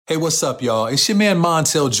Hey, what's up, y'all? It's your man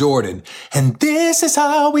Montel Jordan, and this is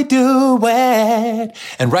how we do it.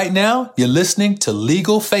 And right now, you're listening to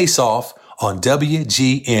Legal Face Off on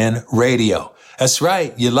WGN Radio. That's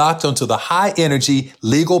right. You're locked onto the high energy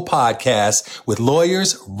legal podcast with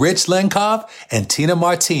lawyers Rich Lenkov and Tina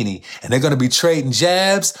Martini. And they're going to be trading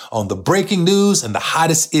jabs on the breaking news and the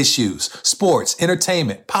hottest issues, sports,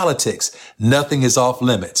 entertainment, politics. Nothing is off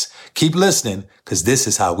limits. Keep listening, because this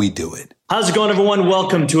is how we do it. How's it going, everyone?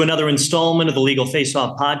 Welcome to another installment of the Legal Face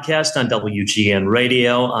Off podcast on WGN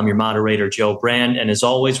Radio. I'm your moderator, Joe Brand. And as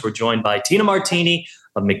always, we're joined by Tina Martini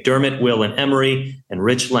of McDermott, Will & Emery, and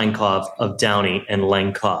Rich Lenkov of Downey and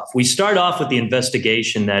Lenkov. We start off with the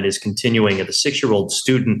investigation that is continuing of the 6-year-old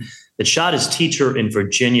student that shot his teacher in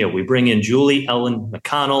Virginia. We bring in Julie Ellen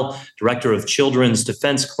McConnell, Director of Children's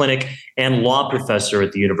Defense Clinic and law professor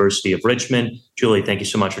at the University of Richmond. Julie, thank you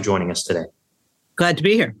so much for joining us today. Glad to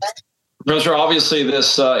be here. Professor, obviously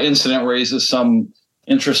this incident raises some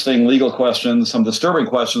interesting legal questions, some disturbing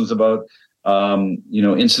questions about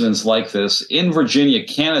incidents like this. In Virginia,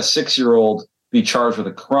 can a 6-year-old be charged with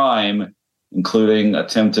a crime, including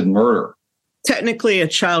attempted murder? Technically, a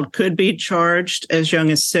child could be charged as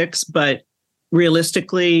young as 6, but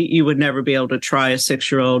realistically, you would never be able to try a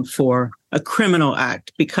 6-year-old for a criminal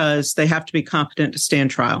act because they have to be competent to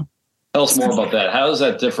stand trial. Tell us more about that. How does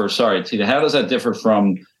that differ? Sorry, Tina. How does that differ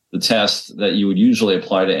from the test that you would usually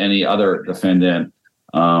apply to any other defendant?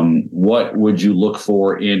 What would you look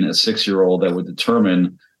for in a 6-year-old that would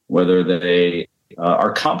determine whether they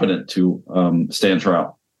are competent to stand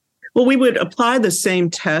trial? Well, we would apply the same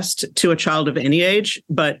test to a child of any age,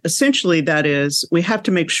 but essentially that is, we have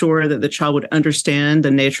to make sure that the child would understand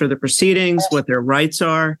the nature of the proceedings, what their rights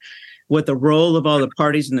are, what the role of all the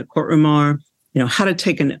parties in the courtroom are, how to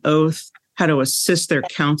take an oath, how to assist their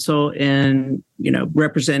counsel in,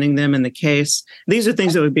 representing them in the case. These are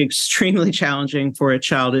things that would be extremely challenging for a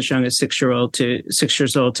child as young as 6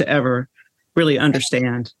 years old to ever really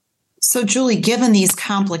understand. So, Julie, given these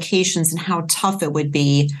complications and how tough it would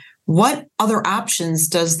be, what other options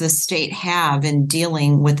does the state have in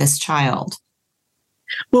dealing with this child?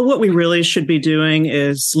 Well, what we really should be doing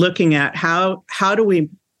is looking at how do we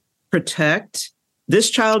protect this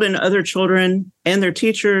child and other children and their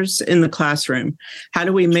teachers in the classroom? How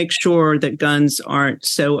do we make sure that guns aren't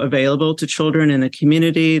so available to children in the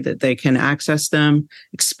community that they can access them,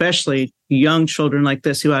 especially young children like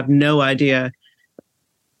this who have no idea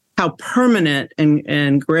how permanent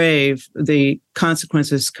and grave the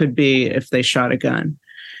consequences could be if they shot a gun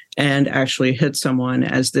and actually hit someone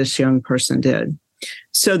as this young person did.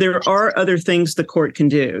 So there are other things the court can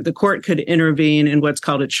do. The court could intervene in what's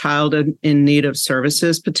called a child in need of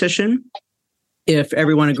services petition, if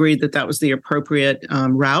everyone agreed that that was the appropriate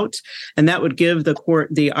route. And that would give the court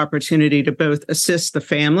the opportunity to both assist the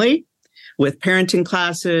family with parenting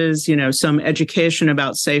classes, some education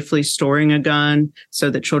about safely storing a gun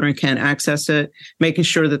so that children can access it, making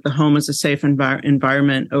sure that the home is a safe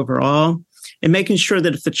environment overall, and making sure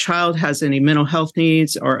that if the child has any mental health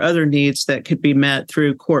needs or other needs that could be met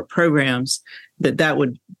through court programs, that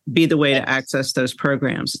would be the way to access those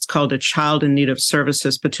programs. It's called a Child in Need of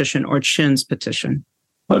Services petition, or CHINS petition.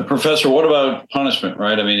 But Professor, what about punishment,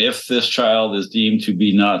 right? I mean, if this child is deemed to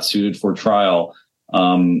be not suited for trial,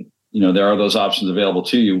 there are those options available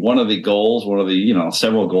to you. One of the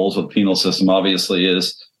several goals of the penal system, obviously,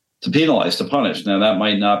 is to penalize, to punish. Now, that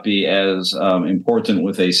might not be as important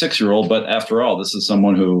with a 6-year-old, but after all, this is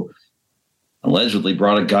someone who allegedly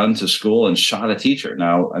brought a gun to school and shot a teacher.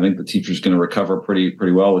 Now, I think the teacher's going to recover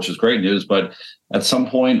pretty well, which is great news. But at some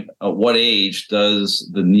point, at what age does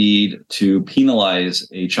the need to penalize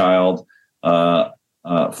a child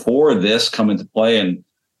for this come into play? And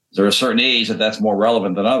is there a certain age that's more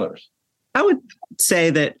relevant than others? I would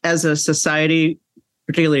say that as a society,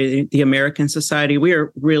 particularly the American society, we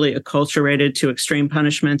are really acculturated to extreme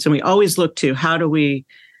punishments. And we always look to how do we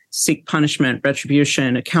seek punishment,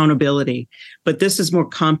 retribution, accountability. But this is more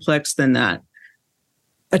complex than that.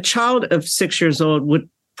 A child of 6 years old would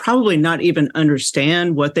probably not even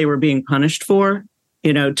understand what they were being punished for,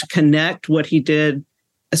 to connect what he did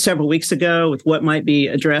several weeks ago with what might be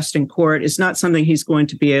addressed in court is not something he's going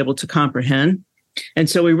to be able to comprehend. And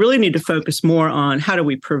so we really need to focus more on how do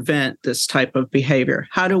we prevent this type of behavior?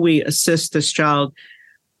 How do we assist this child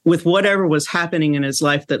with whatever was happening in his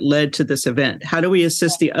life that led to this event? How do we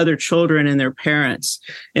assist the other children and their parents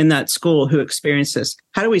in that school who experienced this?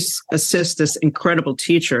 How do we assist this incredible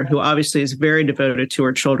teacher who obviously is very devoted to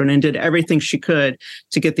her children and did everything she could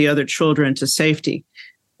to get the other children to safety?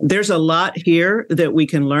 There's a lot here that we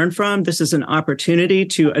can learn from. This is an opportunity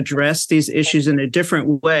to address these issues in a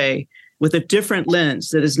different way with a different lens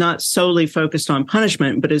that is not solely focused on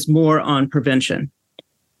punishment, but is more on prevention.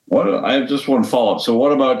 I just want to follow up. So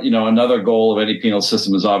what about, another goal of any penal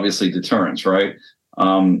system is obviously deterrence, right?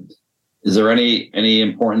 Is there any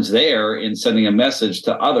importance there in sending a message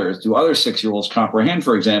to others? Do other 6-year-olds comprehend,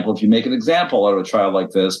 for example, if you make an example out of a child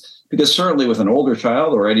like this? Because certainly with an older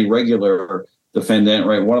child or any regular defendant,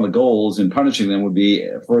 right, one of the goals in punishing them would be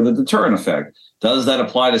for the deterrent effect. Does that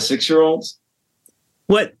apply to 6-year-olds?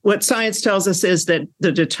 What science tells us is that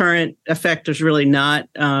the deterrent effect is really not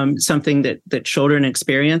something that children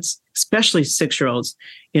experience, especially 6-year-olds.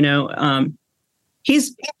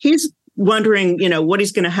 He's wondering, what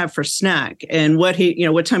he's going to have for snack and what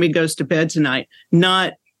time he goes to bed tonight.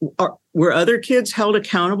 Were other kids held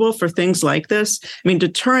accountable for things like this? I mean,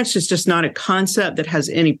 deterrence is just not a concept that has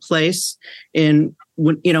any place in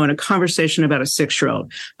a conversation about a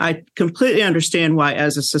 6-year-old. I completely understand why,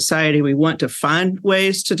 as a society, we want to find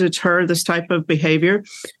ways to deter this type of behavior,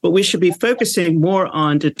 but we should be focusing more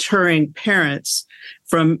on deterring parents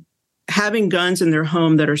from having guns in their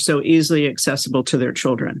home that are so easily accessible to their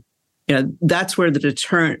children. That's where the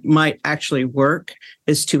deterrent might actually work,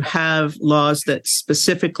 is to have laws that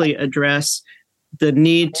specifically address the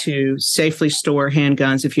need to safely store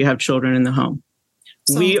handguns if you have children in the home.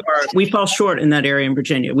 So, we fall short in that area in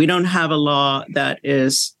Virginia. We don't have a law that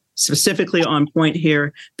is specifically on point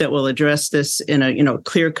here that will address this in a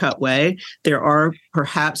clear-cut way. There are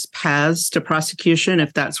perhaps paths to prosecution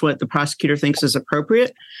if that's what the prosecutor thinks is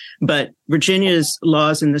appropriate, but Virginia's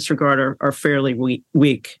laws in this regard are fairly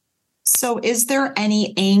weak. So is there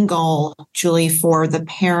any angle, Julie, for the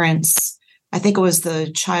parents? I think it was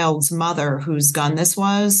the child's mother whose gun this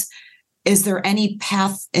was. Is there any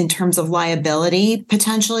path in terms of liability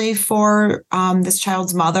potentially for this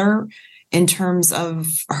child's mother in terms of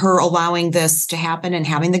her allowing this to happen and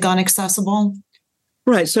having the gun accessible?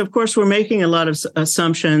 Right. So, of course, we're making a lot of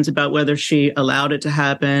assumptions about whether she allowed it to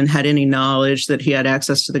happen, had any knowledge that he had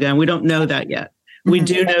access to the gun. We don't know that yet. We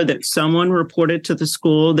do know that someone reported to the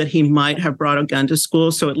school that he might have brought a gun to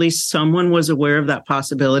school. So at least someone was aware of that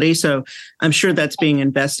possibility. So I'm sure that's being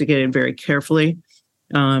investigated very carefully.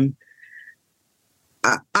 I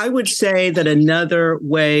would say that another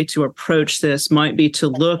way to approach this might be to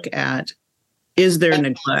look at, is there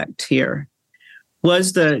neglect here?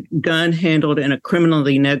 Was the gun handled in a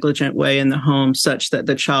criminally negligent way in the home such that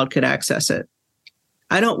the child could access it?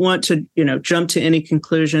 I don't want to, jump to any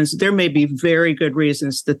conclusions. There may be very good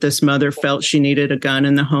reasons that this mother felt she needed a gun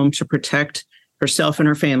in the home to protect herself and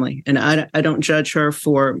her family. And I don't judge her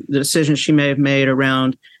for the decisions she may have made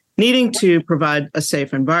around needing to provide a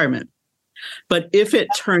safe environment. But if it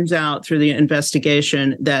turns out through the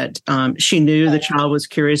investigation that she knew the child was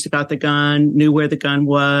curious about the gun, knew where the gun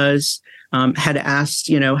was, had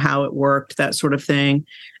asked, how it worked, that sort of thing,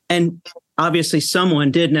 and obviously someone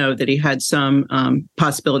did know that he had some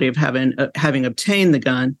possibility of having obtained the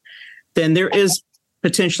gun, then there is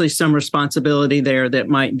potentially some responsibility there that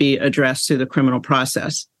might be addressed through the criminal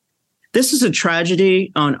process. This is a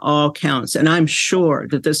tragedy on all counts, and I'm sure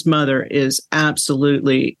that this mother is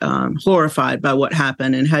absolutely horrified by what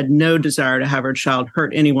happened and had no desire to have her child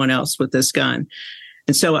hurt anyone else with this gun.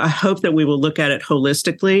 And so I hope that we will look at it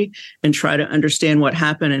holistically and try to understand what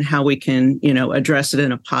happened and how we can, address it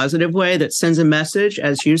in a positive way that sends a message,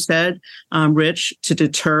 as you said, Rich, to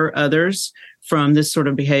deter others from this sort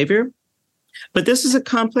of behavior. But this is a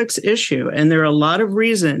complex issue, and there are a lot of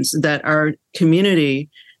reasons that our communities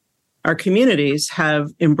have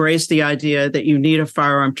embraced the idea that you need a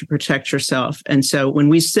firearm to protect yourself. And so when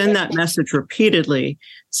we send that message repeatedly,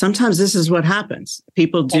 sometimes this is what happens.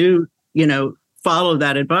 People do, follow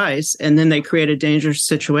that advice, and then they create a dangerous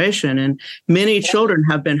situation. And many children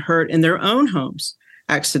have been hurt in their own homes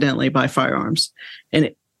accidentally by firearms. And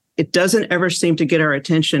it doesn't ever seem to get our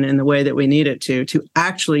attention in the way that we need it to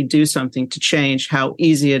actually do something to change how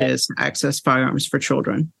easy it is to access firearms for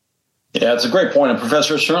children. Yeah, it's a great point. And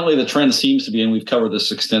Professor, certainly the trend seems to be, and we've covered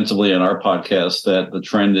this extensively in our podcast, that the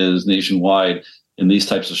trend is nationwide in these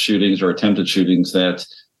types of shootings or attempted shootings that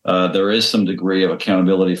there is some degree of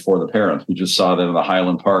accountability for the parents. We just saw that in the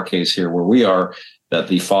Highland Park case here where we are, that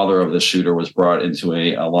the father of the shooter was brought into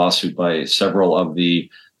a lawsuit by several of the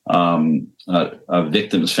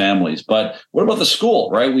victims' families. But what about the school,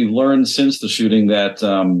 right? We've learned since the shooting that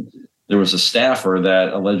there was a staffer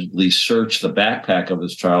that allegedly searched the backpack of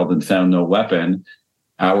his child and found no weapon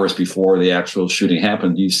hours before the actual shooting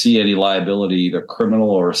happened. Do you see any liability, either criminal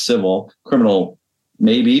or civil? Criminal,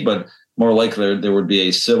 maybe, but more likely there would be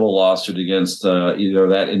a civil lawsuit against either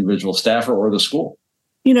that individual staffer or the school.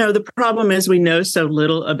 The problem is we know so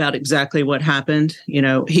little about exactly what happened.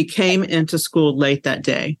 He came into school late that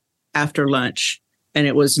day. after lunch. And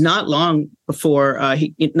it was not long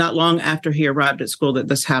after he arrived at school that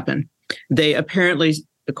this happened. They apparently,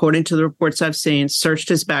 according to the reports I've seen, searched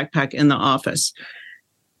his backpack in the office.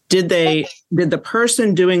 Did the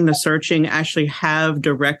person doing the searching actually have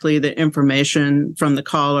directly the information from the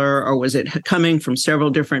caller, or was it coming from several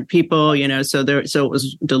different people? So it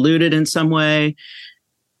was diluted in some way.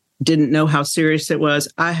 Didn't know how serious it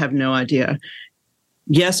was. I have no idea.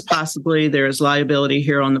 Yes, possibly there is liability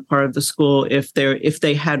here on the part of the school if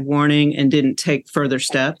they had warning and didn't take further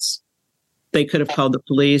steps. They could have called the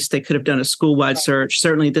police. They could have done a school-wide search.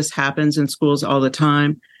 Certainly, this happens in schools all the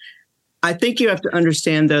time. I think you have to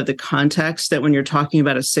understand, though, the context that when you're talking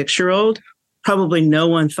about a 6-year-old, probably no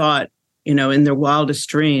one thought, in their wildest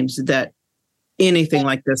dreams that anything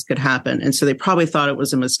like this could happen. And so they probably thought it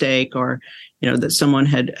was a mistake, or, that someone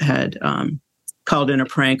had called in a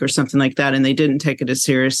prank or something like that, and they didn't take it as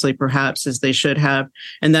seriously, perhaps, as they should have.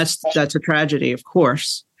 And that's a tragedy, of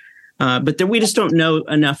course. But we just don't know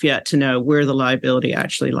enough yet to know where the liability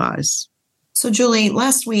actually lies. So, Julie,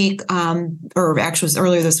 last week, or actually it was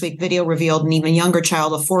earlier this week, video revealed an even younger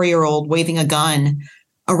child, a 4-year-old, waving a gun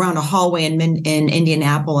around a hallway in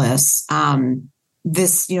Indianapolis.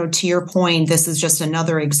 This, to your point, this is just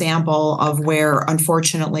another example of where,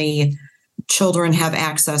 unfortunately, children have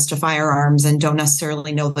access to firearms and don't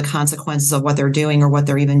necessarily know the consequences of what they're doing or what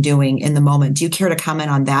they're even doing in the moment. Do you care to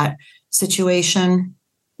comment on that situation?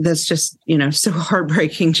 That's just, so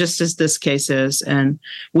heartbreaking, just as this case is. And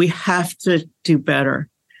we have to do better.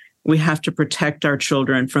 We have to protect our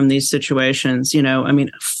children from these situations. A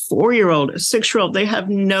 4-year-old, a 6-year-old, they have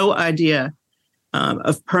no idea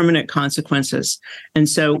of permanent consequences. And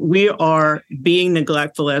so we are being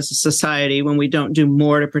neglectful as a society when we don't do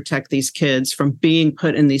more to protect these kids from being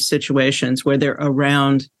put in these situations where they're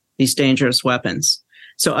around these dangerous weapons.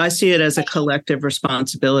 So I see it as a collective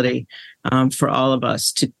responsibility for all of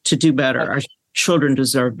us to do better. Our children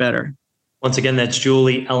deserve better. Once again, that's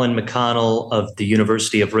Julie Ellen McConnell of the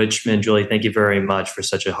University of Richmond. Julie, thank you very much for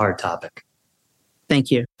such a hard topic.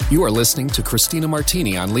 Thank you. You are listening to Christina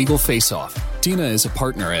Martini on Legal Face Off. Tina is a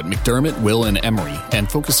partner at McDermott, Will & Emery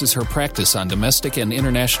and focuses her practice on domestic and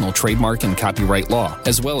international trademark and copyright law,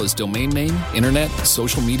 as well as domain name, internet,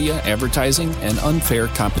 social media, advertising, and unfair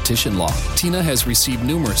competition law. Tina has received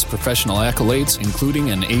numerous professional accolades,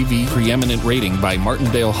 including an AV preeminent rating by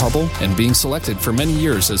Martindale-Hubbell and being selected for many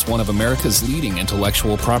years as one of America's leading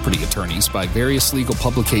intellectual property attorneys by various legal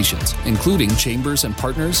publications, including Chambers &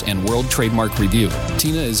 Partners and World Trademark Review.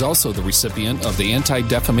 Tina is also the recipient of the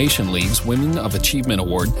Anti-Defamation League's Women of Achievement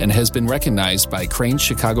Award and has been recognized by Crain's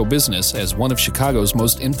Chicago Business as one of Chicago's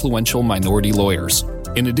most influential minority lawyers.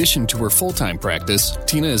 In addition to her full-time practice,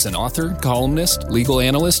 Tina is an author, columnist, legal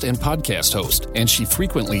analyst, and podcast host, and she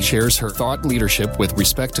frequently shares her thought leadership with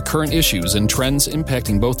respect to current issues and trends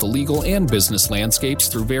impacting both the legal and business landscapes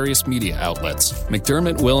through various media outlets.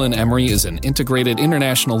 McDermott, Will & Emery is an integrated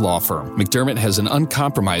international law firm. McDermott has an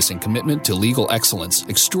uncompromising commitment to legal excellence,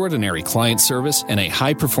 extraordinary client service, and a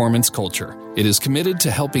high-performance culture. It is committed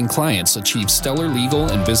to helping clients achieve stellar legal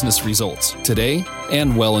and business results today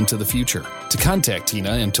and well into the future. To contact Tina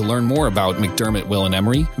and to learn more about McDermott, Will &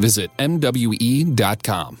 Emery, visit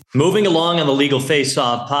MWE.com. Moving along on the Legal Face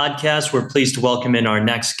Off podcast, we're pleased to welcome in our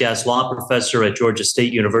next guest, law professor at Georgia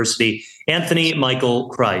State University, Anthony Michael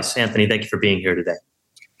Kreis. Anthony, thank you for being here today.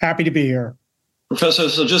 Happy to be here. Professor,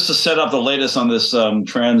 so just to set up the latest on this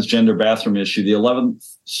transgender bathroom issue, the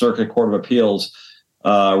 11th Circuit Court of Appeals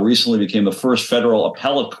recently became the first federal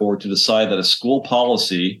appellate court to decide that a school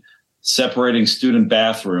policy separating student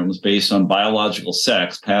bathrooms based on biological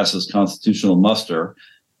sex passes constitutional muster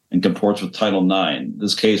and comports with Title IX.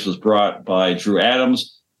 This case was brought by Drew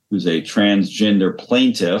Adams, who's a transgender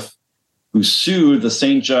plaintiff, who sued the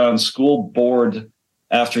St. John's School Board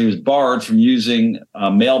after he was barred from using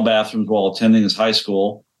male bathrooms while attending his high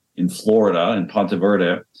school in Florida, in Ponte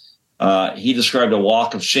Verde. He described a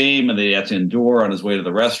walk of shame that he had to endure on his way to the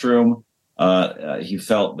restroom. He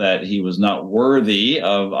felt that he was not worthy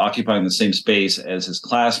of occupying the same space as his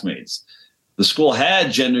classmates. The school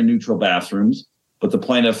had gender-neutral bathrooms, but the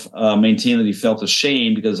plaintiff maintained that he felt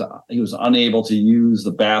ashamed because he was unable to use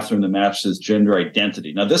the bathroom that matched his gender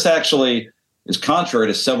identity. Now, this actually is contrary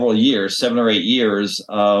to several years, 7 or 8 years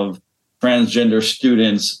of transgender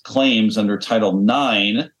students' claims under Title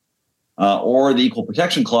IX or the Equal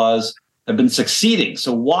Protection Clause have been succeeding.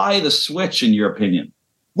 So why the switch, in your opinion?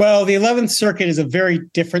 Well, the 11th Circuit is a very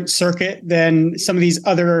different circuit than some of these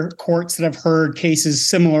other courts that have heard cases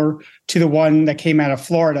similar to the one that came out of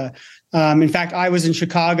Florida. In fact, I was in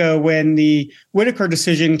Chicago when the Whitaker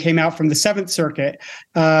decision came out from the Seventh Circuit,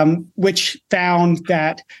 which found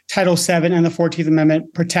that Title VII and the 14th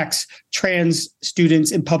Amendment protects trans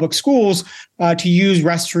students in public schools to use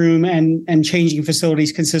restroom and changing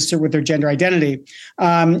facilities consistent with their gender identity.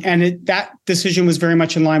 That decision was very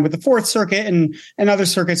much in line with the Fourth Circuit and other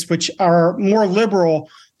circuits, which are more liberal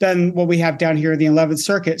than what we have down here in the 11th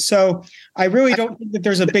Circuit. So I really don't think that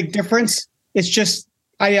there's a big difference. It's just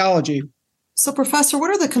ideology. So, Professor, what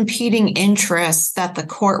are the competing interests that the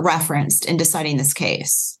court referenced in deciding this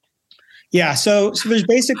case? Yeah, so there's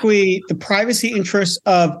basically the privacy interests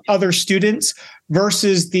of other students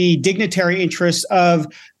versus the dignitary interests of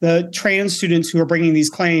the trans students who are bringing these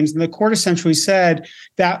claims. And the court essentially said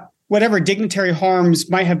that whatever dignitary harms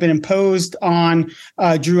might have been imposed on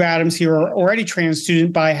Drew Adams here, or any trans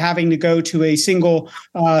student, by having to go to a single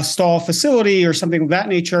stall facility or something of that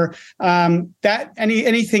nature, that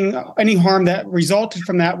any harm that resulted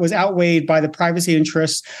from that was outweighed by the privacy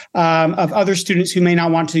interests of other students who may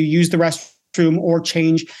not want to use the restroom or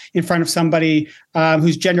change in front of somebody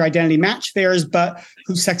whose gender identity matched theirs, but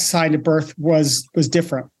whose sex assigned at birth was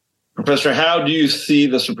different. Professor, how do you see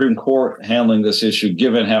the Supreme Court handling this issue,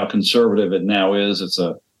 given how conservative it now is? It's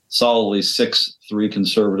a solidly 6-3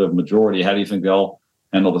 conservative majority. How do you think they'll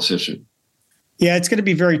handle this issue? Yeah, it's going to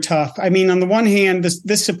be very tough. I mean, on the one hand,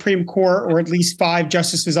 this Supreme Court, or at least 5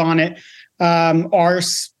 justices on it, are,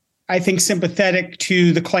 I think, sympathetic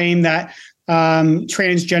to the claim that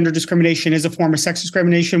transgender discrimination is a form of sex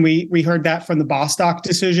discrimination. We heard that from the Bostock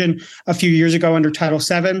decision a few years ago under Title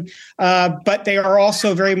VII. But they are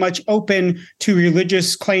also very much open to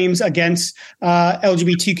religious claims against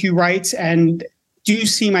LGBTQ rights, and do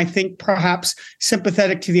seem, I think, perhaps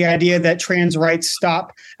sympathetic to the idea that trans rights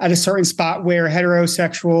stop at a certain spot where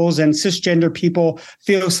heterosexuals and cisgender people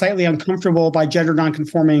feel slightly uncomfortable by gender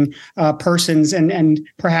nonconforming persons, and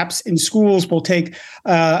perhaps in schools will take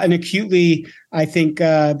an acutely, I think,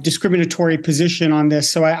 discriminatory position on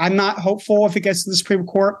this. So I'm not hopeful, if it gets to the Supreme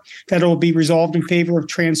Court, that it will be resolved in favor of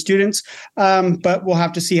trans students. But we'll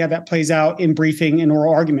have to see how that plays out in briefing and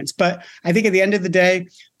oral arguments. But I think at the end of the day,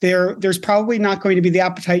 there's probably not going to be the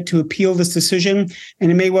appetite to appeal this decision.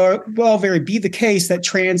 And it may well very be the case that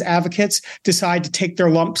trans advocates decide to take their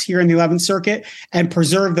lumps here in the 11th Circuit and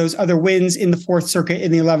preserve those other wins in the 4th Circuit,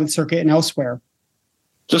 in the 11th Circuit, and elsewhere.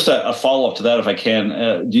 Just a follow-up to that, if I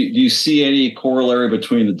can. Do you see any corollary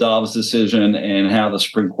between the Dobbs decision and how the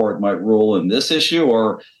Supreme Court might rule in this issue,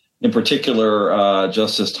 or in particular,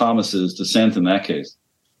 Justice Thomas's dissent in that case?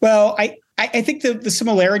 Well, I think the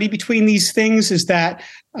similarity between these things is that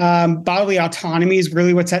bodily autonomy is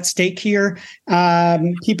really what's at stake here.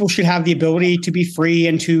 People should have the ability to be free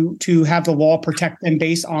and to have the law protect them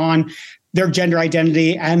based on their gender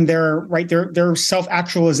identity and their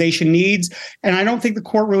self-actualization needs. And I don't think the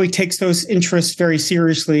court really takes those interests very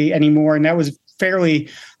seriously anymore. And that was fairly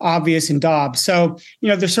obvious in Dobbs. So,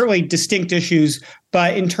 there's certainly distinct issues,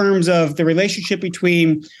 but in terms of the relationship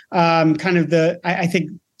between I think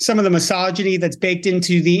some of the misogyny that's baked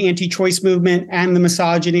into the anti-choice movement and the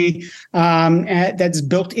misogyny that's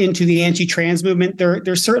built into the anti-trans movement,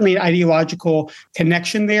 there's certainly an ideological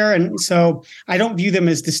connection there. And so I don't view them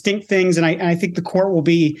as distinct things. And I think the court will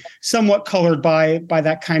be somewhat colored by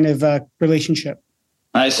that kind of relationship.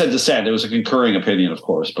 I said dissent. It was a concurring opinion, of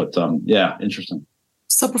course. But yeah, interesting.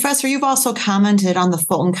 So, Professor, you've also commented on the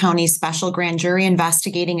Fulton County Special Grand Jury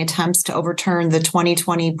investigating attempts to overturn the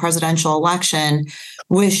 2020 presidential election,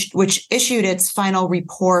 which issued its final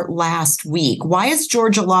report last week. Why is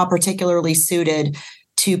Georgia law particularly suited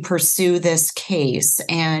to pursue this case,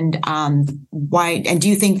 and why? And do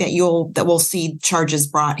you think that we'll see charges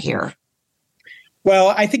brought here? Well,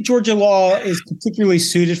 I think Georgia law is particularly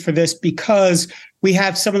suited for this because we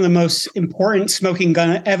have some of the most important smoking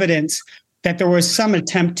gun evidence that there was some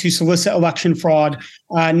attempt to solicit election fraud,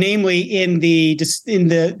 namely in the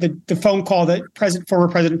phone call that former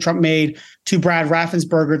President Trump made to Brad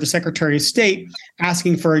Raffensperger, the Secretary of State,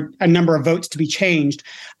 asking for a number of votes to be changed.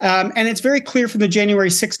 And it's very clear from the January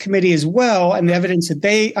 6th committee as well, and the evidence that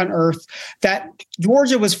they unearthed, that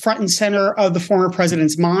Georgia was front and center of the former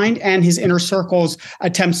president's mind and his inner circle's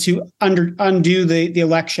attempts to undo the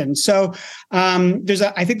election. So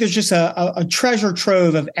I think there's just a treasure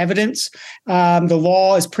trove of evidence. The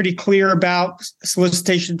law is pretty clear about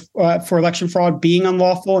solicitation for election fraud being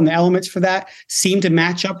unlawful, and the elements for that seem to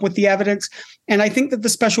match up with the evidence. And I think that the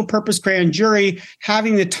special purpose grand jury,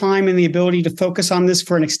 having the time and the ability to focus on this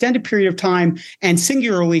for an extended period of time and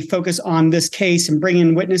singularly focus on this case and bring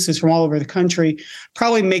in witnesses from all over the country,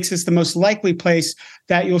 probably makes this the most likely place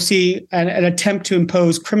that you'll see an attempt to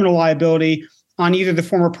impose criminal liability on either the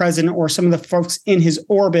former president or some of the folks in his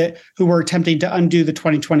orbit who were attempting to undo the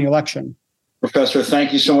 2020 election. Professor,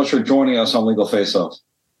 thank you so much for joining us on Legal Face Off.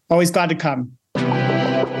 Always glad to come.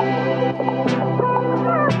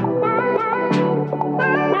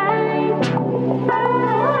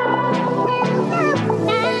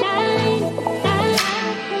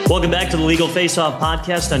 Welcome back to the Legal Face Off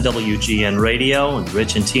podcast on WGN Radio. And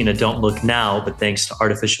Rich and Tina, don't look now, but thanks to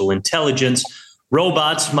artificial intelligence,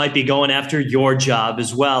 robots might be going after your job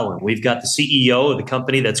as well. And we've got the CEO of the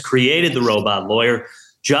company that's created the robot lawyer,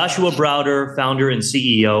 Joshua Browder, founder and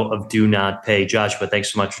CEO of Do Not Pay. Joshua,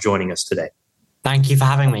 thanks so much for joining us today. Thank you for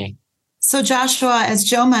having me. So Joshua, as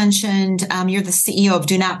Joe mentioned, you're the CEO of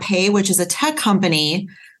Do Not Pay, which is a tech company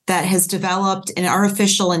that has developed an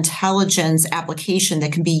artificial intelligence application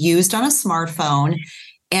that can be used on a smartphone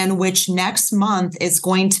and which next month is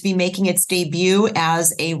going to be making its debut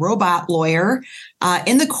as a robot lawyer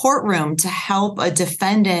in the courtroom to help a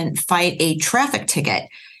defendant fight a traffic ticket.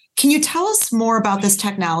 Can you tell us more about this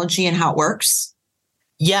technology and how it works?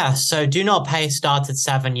 Yeah, so Do Not Pay started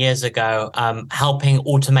 7 years ago, helping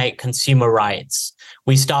automate consumer rights.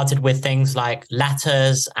 We started with things like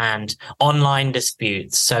letters and online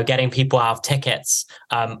disputes, so getting people out of tickets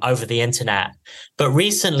over the internet. But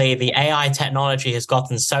recently, the AI technology has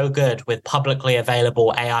gotten so good with publicly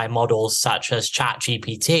available AI models such as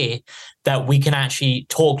ChatGPT that we can actually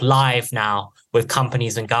talk live now with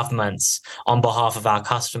companies and governments on behalf of our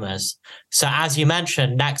customers. So as you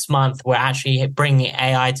mentioned, next month, we're actually bringing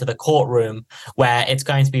AI to the courtroom where it's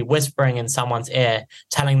going to be whispering in someone's ear,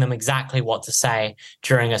 telling them exactly what to say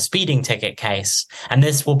during a speeding ticket case. And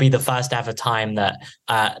this will be the first ever time that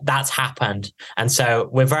that's happened. And so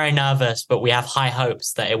we're very nervous, but we have high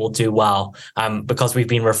hopes that it will do well because we've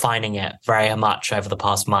been refining it very much over the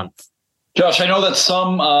past month. Josh, I know that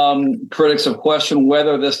some critics have questioned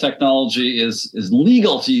whether this technology is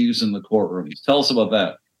legal to use in the courtrooms. Tell us about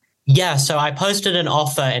that. Yeah, so I posted an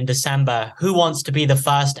offer in December. Who wants to be the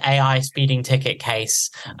first AI speeding ticket case?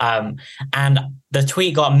 And the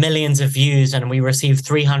tweet got millions of views and we received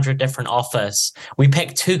 300 different offers. We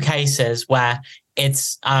picked 2 cases where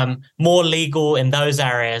it's more legal in those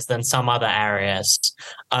areas than some other areas.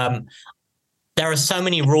 There are so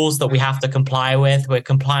many rules that we have to comply with. We're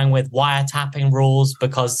complying with wiretapping rules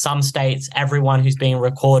because some states, everyone who's being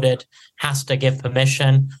recorded has to give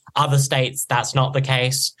permission. Other states, that's not the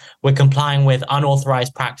case. We're complying with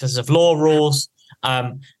unauthorized practice of law rules.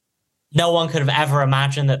 No one could have ever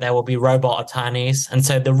imagined that there will be robot attorneys. And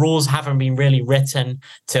so the rules haven't been really written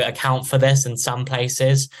to account for this in some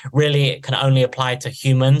places. Really, it can only apply to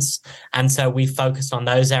humans. And so we focused on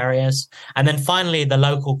those areas. And then finally, the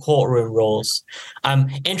local courtroom rules.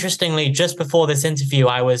 Interestingly, just before this interview,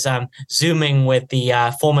 I was Zooming with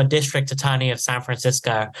the former district attorney of San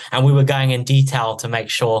Francisco, and we were going in detail to make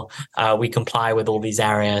sure we comply with all these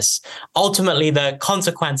areas. Ultimately, the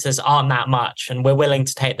consequences aren't that much, and we're willing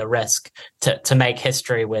to take the risk to make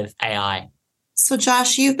history with AI. So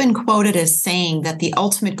Josh, you've been quoted as saying that the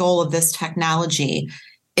ultimate goal of this technology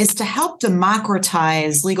is to help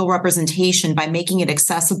democratize legal representation by making it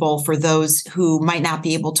accessible for those who might not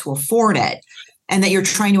be able to afford it, and that you're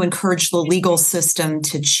trying to encourage the legal system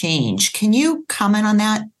to change. Can you comment on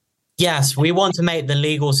that? Yes, we want to make the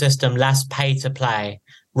legal system less pay to play.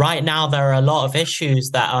 Right now, there are a lot of issues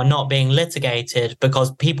that are not being litigated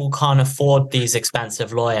because people can't afford these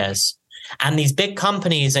expensive lawyers. And these big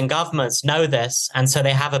companies and governments know this, and so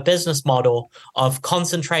they have a business model of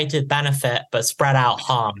concentrated benefit but spread out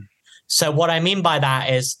harm. So what I mean by that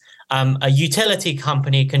is a utility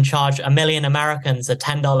company can charge 1 million Americans a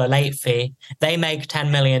 $10 late fee. They make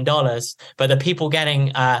 $10 million, but the people getting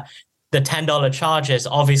the $10 charges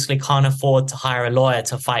obviously can't afford to hire a lawyer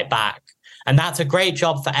to fight back. And that's a great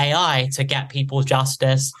job for AI to get people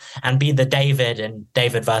justice and be the David in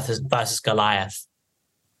David versus Goliath.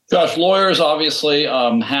 Josh, lawyers obviously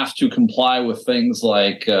have to comply with things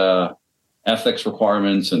like ethics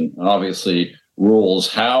requirements and obviously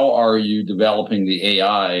rules. How are you developing the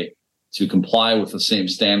AI to comply with the same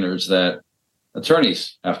standards that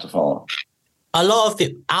attorneys have to follow? A lot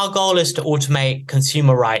of our goal is to automate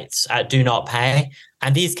consumer rights at Do Not Pay.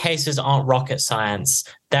 And these cases aren't rocket science.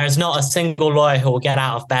 There is not a single lawyer who will get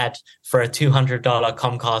out of bed for a $200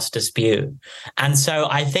 Comcast dispute. And so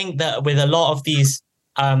I think that with a lot of these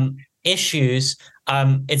issues,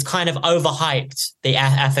 it's kind of overhyped, the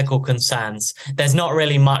ethical concerns. There's not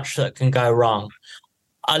really much that can go wrong.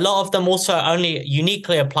 A lot of them also only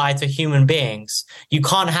uniquely apply to human beings. You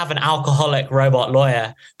can't have an alcoholic robot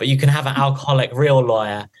lawyer, but you can have an alcoholic real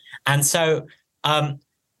lawyer. And so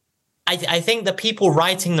I think the people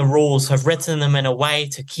writing the rules have written them in a way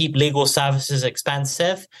to keep legal services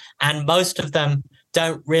expensive, and most of them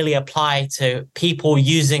don't really apply to people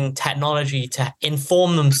using technology to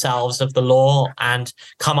inform themselves of the law and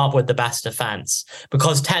come up with the best defense.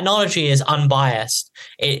 Because technology is unbiased.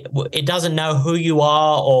 It doesn't know who you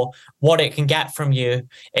are or what it can get from you.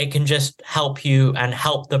 It can just help you and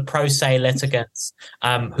help the pro se litigants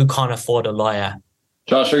who can't afford a lawyer.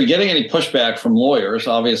 Josh, are you getting any pushback from lawyers?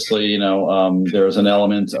 Obviously, there's an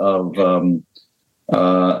element of,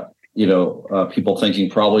 people thinking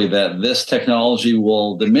probably that this technology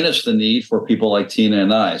will diminish the need for people like Tina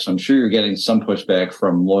and I. So I'm sure you're getting some pushback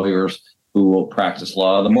from lawyers who will practice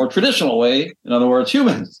law the more traditional way. In other words,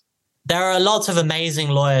 humans. There are lots of amazing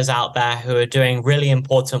lawyers out there who are doing really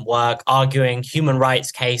important work, arguing human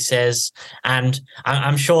rights cases. And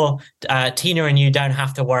I'm sure Tina and you don't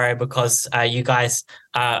have to worry because you guys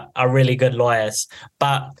are really good lawyers.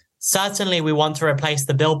 But certainly we want to replace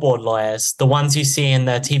the billboard lawyers, the ones you see in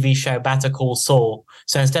the TV show Better Call Saul.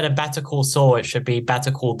 So instead of Better Call Saul, it should be Better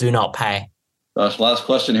Call Do Not Pay. Josh, last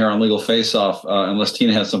question here on Legal Face Off, unless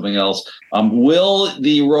Tina has something else. Will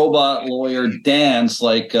the robot lawyer dance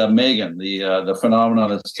like Megan, the phenomenon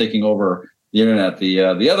that's taking over the internet,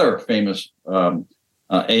 the other famous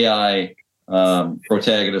AI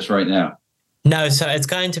protagonist right now? No, so it's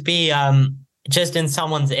going to be just in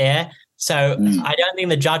someone's ear. So I don't think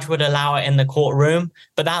the judge would allow it in the courtroom,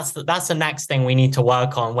 but that's the next thing we need to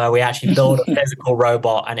work on, where we actually build a physical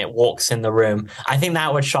robot and it walks in the room. I think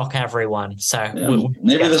that would shock everyone. So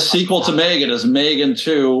maybe the sequel to Megan is Megan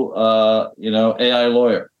 2, AI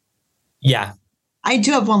lawyer. Yeah. I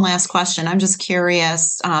do have one last question. I'm just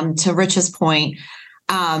curious, to Rich's point,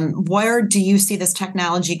 where do you see this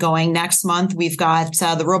technology going next month? We've got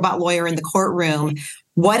the robot lawyer in the courtroom.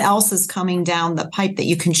 What else is coming down the pipe that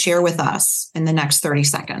you can share with us in the next 30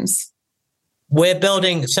 seconds? We're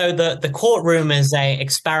building, so the courtroom is a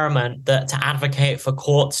experiment to advocate for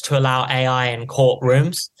courts to allow AI in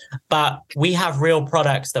courtrooms, but we have real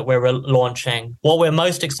products that we're launching. What we're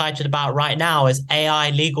most excited about right now is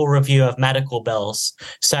AI legal review of medical bills.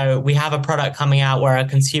 So we have a product coming out where a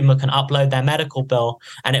consumer can upload their medical bill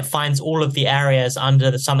and it finds all of the areas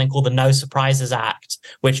under something called the No Surprises Act,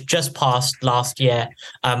 which just passed last year,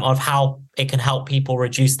 of how it can help people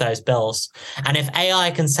reduce those bills. And if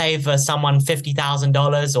AI can save someone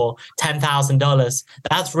 $50,000 or $10,000,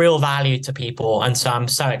 that's real value to people. And so I'm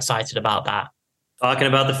so excited about that. Talking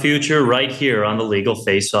about the future right here on the Legal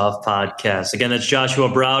Face Off podcast. Again, that's Joshua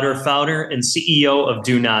Browder, founder and CEO of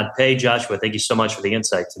Do Not Pay. Joshua, thank you so much for the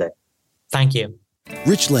insight today. Thank you.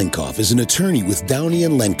 Rich Lenkoff is an attorney with Downey &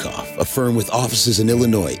 Lenkoff, a firm with offices in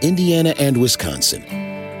Illinois, Indiana, and Wisconsin.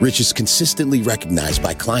 Rich is consistently recognized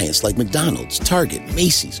by clients like McDonald's, Target,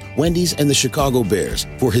 Macy's, Wendy's, and the Chicago Bears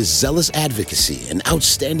for his zealous advocacy and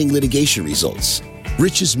outstanding litigation results.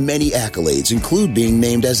 Rich's many accolades include being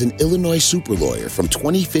named as an Illinois super lawyer from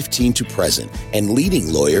 2015 to present and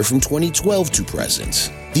leading lawyer from 2012 to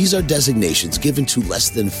present. These are designations given to less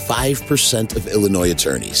than 5% of Illinois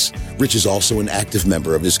attorneys. Rich is also an active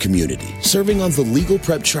member of his community, serving on the Legal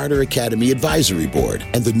Prep Charter Academy Advisory Board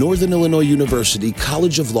and the Northern Illinois University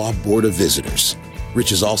College of Law Board of Visitors.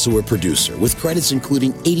 Rich is also a producer with credits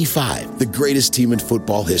including 85, The Greatest Team in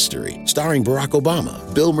Football History, starring Barack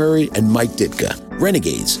Obama, Bill Murray, and Mike Ditka.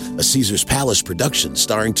 Renegades, a Caesar's Palace production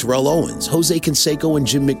starring Terrell Owens, Jose Canseco, and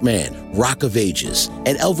Jim McMahon, Rock of Ages,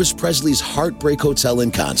 and Elvis Presley's Heartbreak Hotel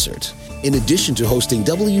in concert. In addition to hosting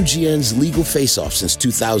WGN's Legal Face-Off since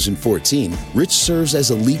 2014, Rich serves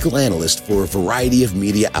as a legal analyst for a variety of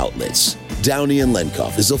media outlets. Downey &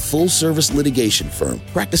 Lenkoff is a full-service litigation firm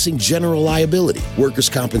practicing general liability, workers'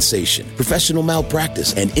 compensation, professional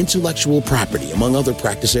malpractice, and intellectual property, among other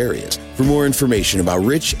practice areas. For more information about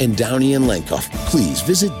Rich and Downey & Lenkoff, please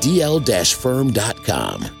visit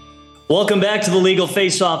dl-firm.com. Welcome back to the Legal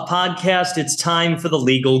Face-Off podcast. It's time for the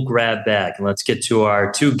Legal Grab Bag. And let's get to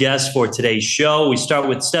our two guests for today's show. We start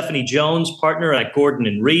with Stephanie Jones, partner at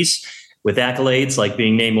Gordon & Reese, with accolades like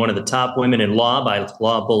being named one of the top women in law by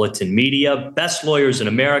Law Bulletin Media, best lawyers in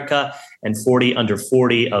America, and 40 under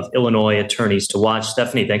 40 of Illinois attorneys to watch.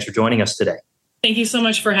 Stephanie, thanks for joining us today. Thank you so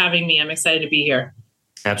much for having me. I'm excited to be here.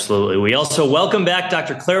 Absolutely. We also welcome back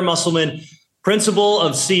Dr. Claire Musselman, principal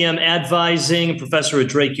of CM Advising, professor at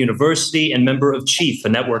Drake University, and member of Chief, a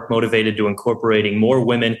network motivated to incorporating more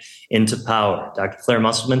women into power. Dr. Claire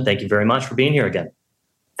Musselman, thank you very much for being here again.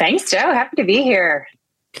 Thanks, Joe. Happy to be here.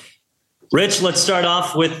 Rich, let's start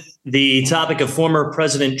off with the topic of former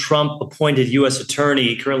President Trump appointed U.S.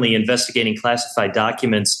 attorney currently investigating classified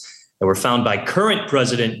documents that were found by current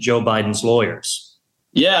President Joe Biden's lawyers.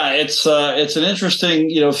 Yeah, it's an interesting,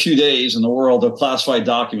 few days in the world of classified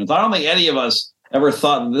documents. I don't think any of us ever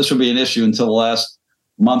thought that this would be an issue until the last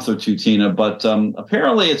month or two, Tina. But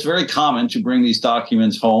apparently, it's very common to bring these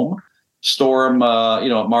documents home, store them,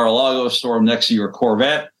 at Mar-a-Lago, store them next to your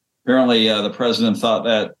Corvette. Apparently, the president thought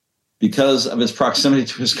that because of its proximity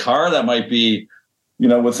to his car, that might be,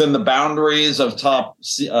 within the boundaries of top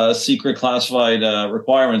secret classified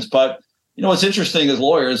requirements. But what's interesting as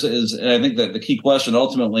lawyers is, and I think that the key question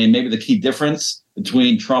ultimately, and maybe the key difference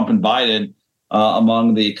between Trump and Biden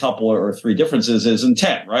among the couple or three differences is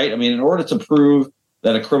intent, right? I mean, in order to prove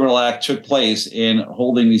that a criminal act took place in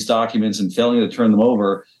holding these documents and failing to turn them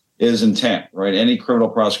over is intent, right? Any criminal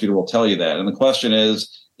prosecutor will tell you that. And the question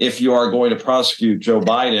is, if you are going to prosecute Joe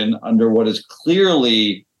Biden under what is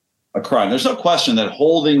clearly a crime, there's no question that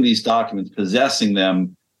holding these documents, possessing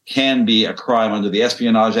them, can be a crime under the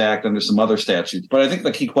Espionage Act, under some other statutes. But I think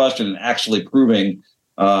the key question in actually proving,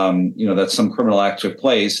 that some criminal act took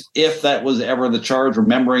place, if that was ever the charge,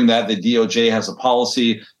 remembering that the DOJ has a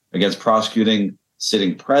policy against prosecuting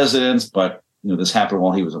sitting presidents, but this happened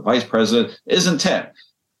while he was a vice president, is intent.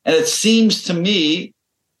 And it seems to me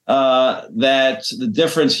that the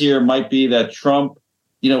difference here might be that Trump,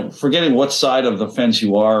 forgetting what side of the fence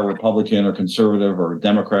you are, Republican or conservative or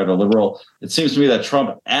Democrat or liberal, it seems to me that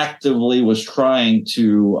Trump actively was trying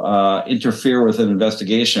to interfere with an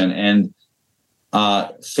investigation and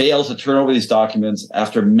failed to turn over these documents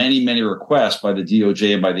after many, many requests by the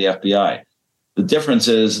DOJ and by the FBI. The difference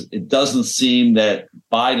is it doesn't seem that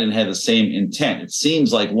Biden had the same intent. It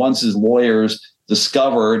seems like once his lawyers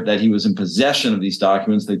discovered that he was in possession of these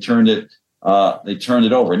documents, they turned it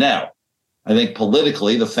over. Now, I think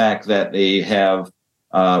politically, the fact that they have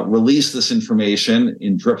released this information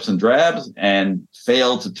in drips and drabs and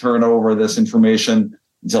failed to turn over this information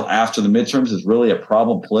until after the midterms is really a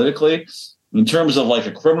problem politically. In terms of like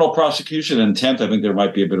a criminal prosecution intent, I think there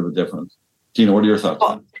might be a bit of a difference. Tina, what are your thoughts?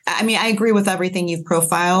 Well, I mean, I agree with everything you've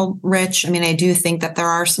profiled, Rich. I mean, I do think that there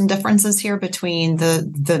are some differences here between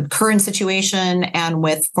the current situation and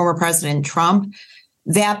with former President Trump.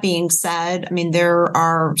 That being said, I mean, there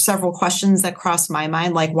are several questions that cross my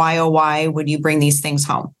mind, like why would you bring these things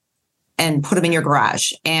home and put them in your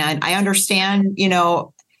garage? And I understand,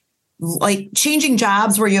 like changing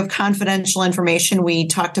jobs where you have confidential information. We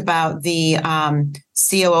talked about the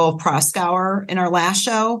COO of Proskauer in our last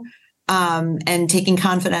show. And taking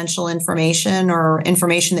confidential information or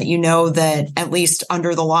information that that at least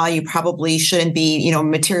under the law you probably shouldn't be,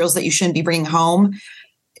 materials that you shouldn't be bringing home.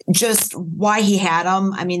 Just why he had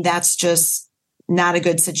them, I mean, that's just not a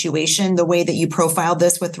good situation. The way that you profiled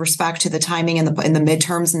this with respect to the timing in the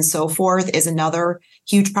midterms and so forth is another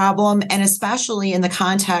huge problem. And especially in the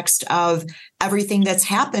context of everything that's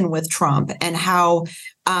happened with Trump and how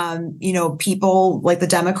people like the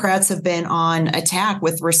Democrats have been on attack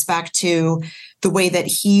with respect to the way that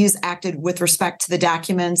he's acted with respect to the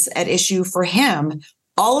documents at issue for him.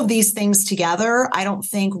 All of these things together, I don't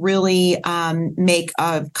think really make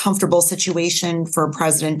a comfortable situation for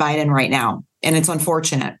President Biden right now. And it's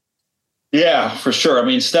unfortunate. Yeah, for sure. I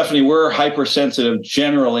mean, Stephanie, we're hypersensitive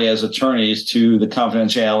generally as attorneys to the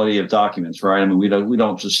confidentiality of documents, right? I mean, we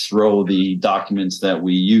don't just throw the documents that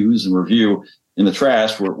we use and review in the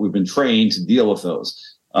trash. We've been trained to deal with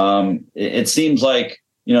those. It seems like,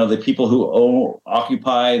 the people who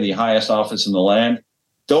occupy the highest office in the land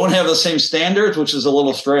don't have the same standards, which is a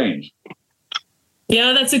little strange.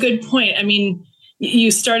 Yeah, that's a good point. I mean,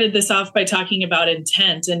 you started this off by talking about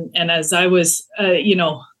intent. And as I was,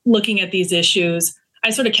 looking at these issues, I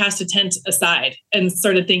sort of cast intent aside and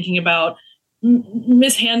started thinking about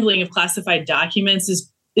mishandling of classified documents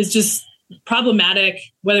is just problematic,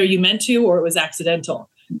 whether you meant to or it was accidental.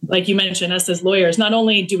 Like you mentioned, us as lawyers, not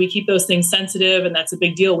only do we keep those things sensitive, and that's a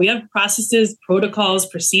big deal, we have processes, protocols,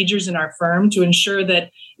 procedures in our firm to ensure that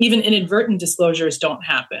even inadvertent disclosures don't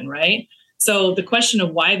happen, right? So the question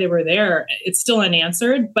of why they were there, it's still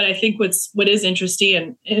unanswered. But I think what is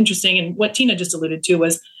interesting and what Tina just alluded to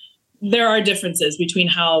was there are differences between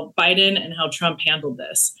how Biden and how Trump handled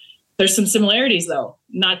this. There's some similarities, though,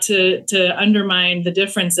 not to undermine the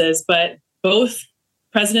differences, but both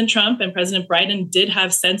President Trump and President Biden did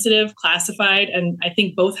have sensitive, classified, and I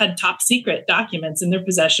think both had top secret documents in their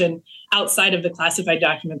possession outside of the classified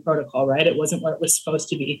document protocol, right? It wasn't where it was supposed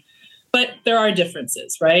to be. But there are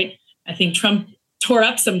differences, right? I think Trump tore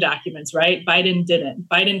up some documents, right? Biden didn't.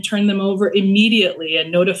 Biden turned them over immediately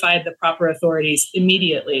and notified the proper authorities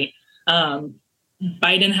immediately.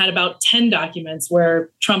 Biden had about 10 documents where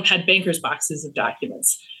Trump had banker's boxes of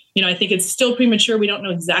documents. I think it's still premature. We don't know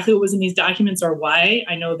exactly what was in these documents or why.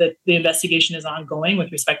 I know that the investigation is ongoing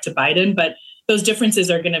with respect to Biden, but those differences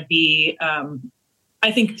are going to be,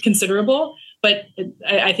 I think, considerable. But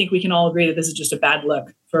I think we can all agree that this is just a bad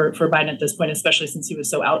look for Biden at this point, especially since he was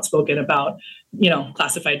so outspoken about,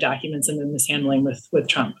 classified documents and the mishandling with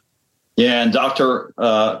Trump. Yeah, and Dr.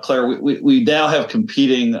 Claire, we now have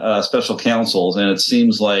competing special counsels, and it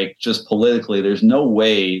seems like just politically, there's no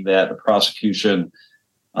way that the prosecution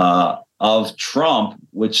of Trump,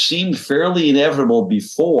 which seemed fairly inevitable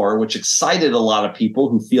before, which excited a lot of people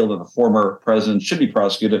who feel that the former president should be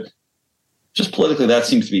prosecuted, just politically, that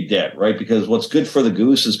seems to be dead, right? Because what's good for the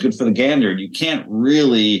goose is good for the gander. You can't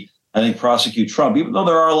really, I think, prosecute Trump, even though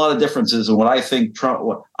there are a lot of differences. And what I think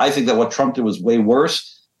that what Trump did was way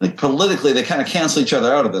worse. I think politically, they kind of cancel each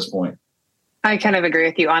other out at this point. I kind of agree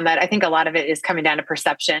with you on that. I think a lot of it is coming down to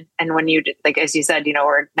perception. And when you, like, as you said,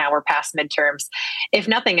 we're past midterms. If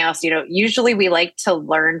nothing else, usually we like to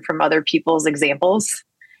learn from other people's examples.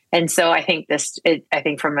 And so I think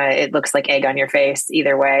it looks like egg on your face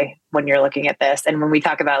either way when you're looking at this. And when we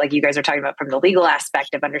talk about, like you guys are talking about from the legal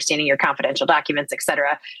aspect of understanding your confidential documents, et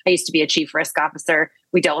cetera, I used to be a chief risk officer.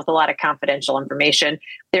 We dealt with a lot of confidential information.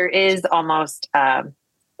 There is almost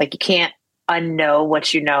like you can't unknow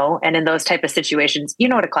what you know. And in those type of situations, you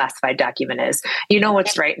know what a classified document is. You know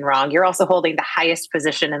what's right and wrong. You're also holding the highest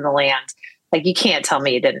position in the land. Like, you can't tell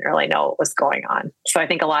me you didn't really know what was going on. So I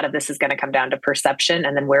think a lot of this is going to come down to perception.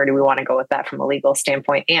 And then where do we want to go with that from a legal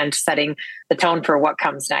standpoint and setting the tone for what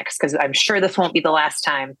comes next? Because I'm sure this won't be the last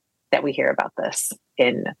time that we hear about this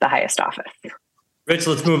in the highest office. Rich,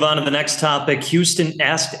 let's move on to the next topic. Houston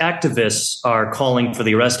activists are calling for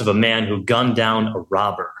the arrest of a man who gunned down a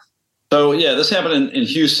robber. So, yeah, this happened in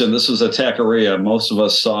Houston. This was a taqueria. Most of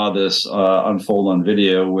us saw this unfold on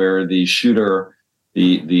video where the shooter,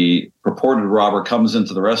 the purported robber, comes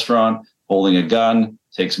into the restaurant holding a gun,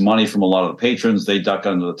 takes money from a lot of the patrons. They duck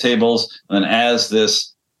under the tables. And then as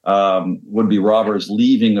this would-be robber is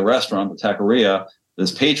leaving the restaurant, the taqueria,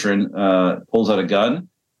 this patron pulls out a gun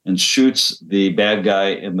and shoots the bad guy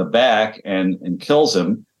in the back and kills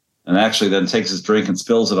him. And actually then takes his drink and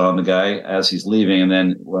spills it on the guy as he's leaving. And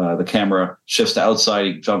then the camera shifts to outside.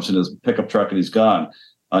 He jumps in his pickup truck and he's gone.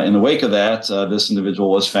 In the wake of that, this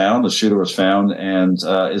individual was found. The shooter was found and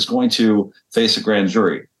is going to face a grand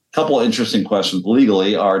jury. A couple of interesting questions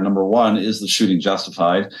legally are, number one, is the shooting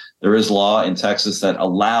justified? There is law in Texas that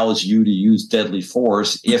allows you to use deadly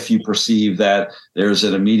force if you perceive that there's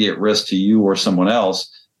an immediate risk to you or someone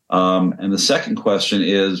else. And the second question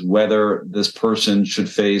is whether this person should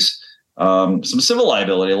face some civil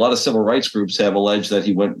liability. A lot of civil rights groups have alleged that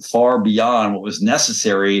he went far beyond what was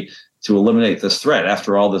necessary to eliminate this threat.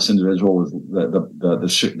 After all, this individual was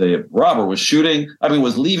the robber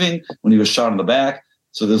was leaving when he was shot in the back.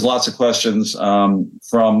 So there's lots of questions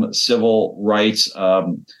from civil rights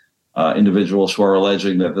individuals who are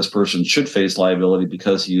alleging that this person should face liability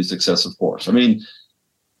because he used excessive force. I mean,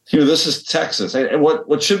 this is Texas. And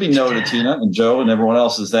what should be noted, Tina and Joe and everyone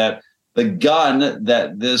else, is that the gun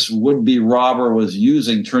that this would-be robber was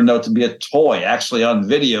using turned out to be a toy. Actually, on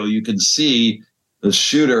video, you can see the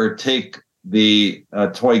shooter take the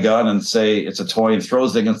toy gun and say it's a toy and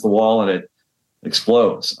throws it against the wall and it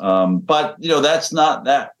explodes. But that's not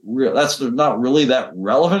really that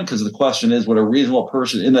relevant, because the question is, would a reasonable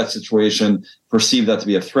person in that situation perceive that to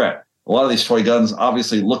be a threat? A lot of these toy guns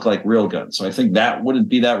obviously look like real guns, so I think that wouldn't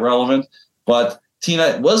be that relevant. But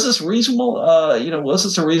Tina, was this reasonable? Was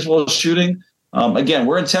this a reasonable shooting? Again,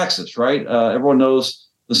 we're in Texas, right? Everyone knows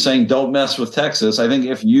the saying, "Don't mess with Texas." I think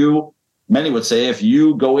many would say, if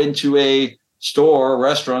you go into a store or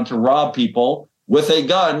restaurant to rob people with a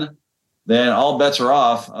gun, then all bets are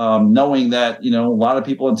off. Knowing that a lot of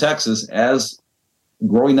people in Texas, as a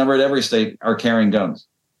growing number at every state, are carrying guns.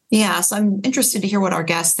 Yeah, so I'm interested to hear what our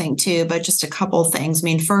guests think too, but just a couple things. I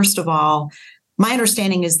mean, first of all, my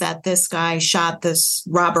understanding is that this guy shot this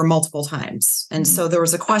robber multiple times. And so there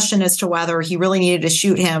was a question as to whether he really needed to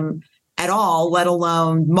shoot him at all, let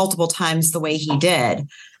alone multiple times the way he did.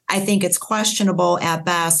 I think it's questionable at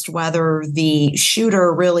best whether the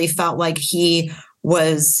shooter really felt like he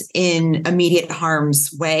was in immediate harm's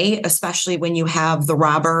way, especially when you have the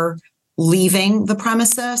robber leaving the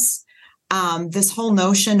premises. This whole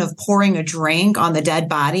notion of pouring a drink on the dead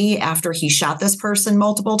body after he shot this person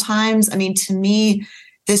multiple times. I mean, to me,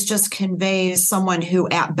 this just conveys someone who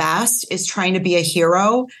at best is trying to be a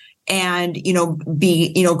hero and,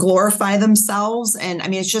 glorify themselves. And I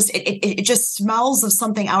mean, it's just, it just smells of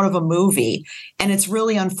something out of a movie. And it's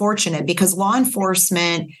really unfortunate because law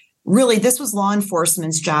enforcement, really, this was law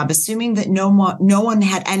enforcement's job, assuming that no one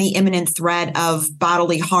had any imminent threat of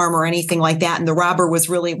bodily harm or anything like that. And the robber was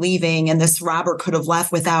really leaving, and this robber could have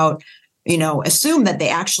left without assume that they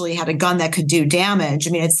actually had a gun that could do damage.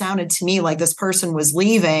 I mean, it sounded to me like this person was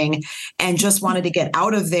leaving and just wanted to get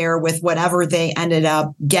out of there with whatever they ended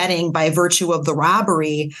up getting by virtue of the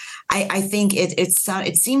robbery. I think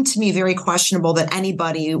it seemed to me very questionable that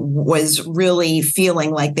anybody was really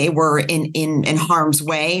feeling like they were in harm's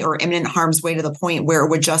way or imminent harm's way to the point where it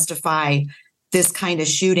would justify this kind of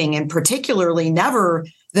shooting, and particularly never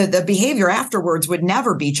the behavior afterwards would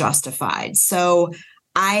never be justified. So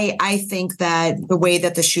I think that the way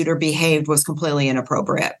that the shooter behaved was completely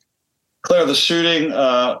inappropriate. Claire, the shooting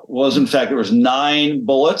was, in fact, there was 9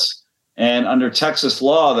 bullets. And under Texas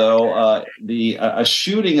law, though, a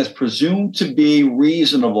shooting is presumed to be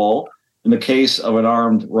reasonable in the case of an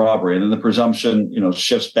armed robbery. And then the presumption,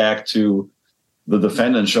 shifts back to the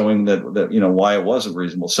defendant showing that why it wasn't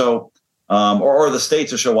reasonable. So, or the state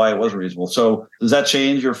to show why it wasn't reasonable. So does that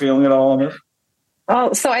change your feeling at all on this?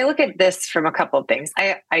 Well, so I look at this from a couple of things.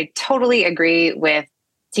 I totally agree with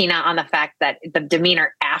Tina on the fact that the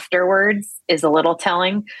demeanor afterwards is a little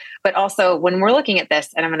telling, but also when we're looking at this,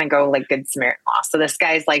 and I'm going to go like Good Samaritan law. So this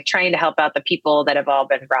guy's like trying to help out the people that have all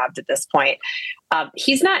been robbed at this point.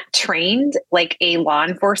 He's not trained like a law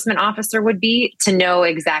enforcement officer would be to know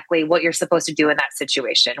exactly what you're supposed to do in that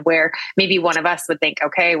situation, where maybe one of us would think,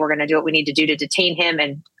 okay, we're going to do what we need to do to detain him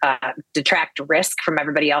and detract risk from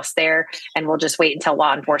everybody else there. And we'll just wait until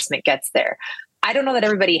law enforcement gets there. I don't know that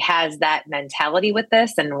everybody has that mentality with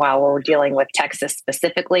this. And while we're dealing with Texas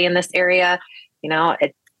specifically in this area,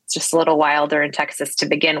 it's just a little wilder in Texas to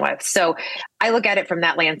begin with. So I look at it from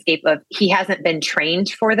that landscape of he hasn't been trained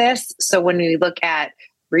for this. So when we look at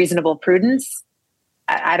reasonable prudence,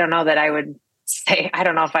 I don't know that I would say, I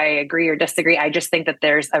don't know if I agree or disagree. I just think that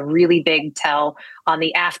there's a really big tell on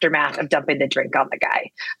the aftermath of dumping the drink on the guy.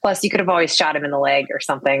 Plus, you could have always shot him in the leg or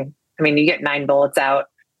something. I mean, you get 9 bullets out.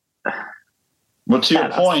 Well, to your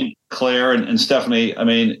point, Claire and Stephanie, I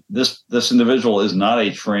mean, this individual is not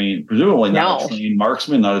presumably not a trained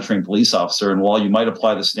marksman, not a trained police officer. And while you might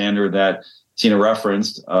apply the standard that Tina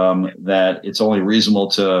referenced, that it's only reasonable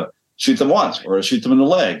to shoot them once or to shoot them in the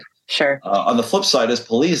leg. Sure. On the flip side, is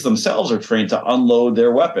police themselves are trained to unload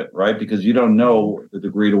their weapon, right? Because you don't know the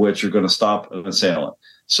degree to which you're going to stop an assailant.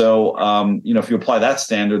 So, if you apply that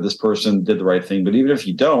standard, this person did the right thing. But even if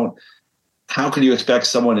you don't, how can you expect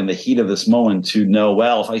someone in the heat of this moment to know,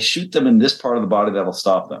 well, if I shoot them in this part of the body, that'll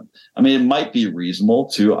stop them? I mean, it might be reasonable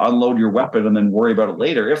to unload your weapon and then worry about it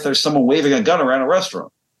later if there's someone waving a gun around a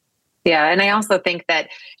restaurant. Yeah. And I also think that,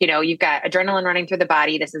 you've got adrenaline running through the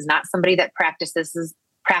body. This is not somebody that practices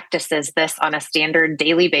this on a standard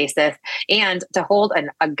daily basis. And to hold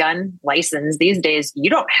a gun license these days, you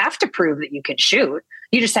don't have to prove that you can shoot.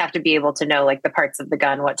 You just have to be able to know like the parts of the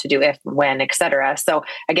gun, what to do, if, when, et cetera. So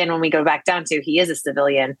again, when we go back down to he is a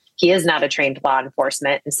civilian, he is not a trained law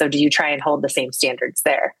enforcement. And so do you try and hold the same standards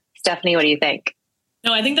there? Stephanie, what do you think?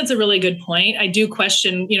 No, I think that's a really good point. I do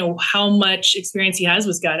question, how much experience he has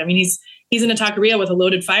with gun. I mean, he's in a taqueria with a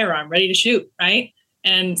loaded firearm, ready to shoot, right?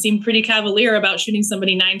 And seemed pretty cavalier about shooting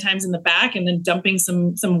somebody 9 times in the back and then dumping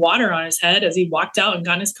some water on his head as he walked out and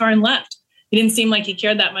got in his car and left. He didn't seem like he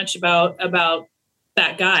cared that much about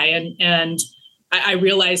that guy. And I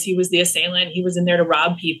realized he was the assailant. He was in there to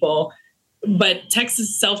rob people. But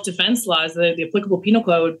Texas self-defense laws, the applicable penal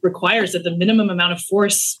code, requires that the minimum amount of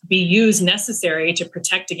force be used necessary to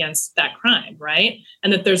protect against that crime, right?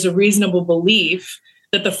 And that there's a reasonable belief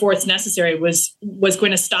that the force necessary was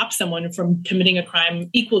going to stop someone from committing a crime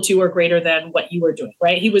equal to or greater than what you were doing,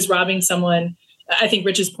 right? He was robbing someone. I think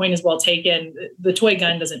Rich's point is well taken. The toy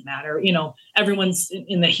gun doesn't matter. Everyone's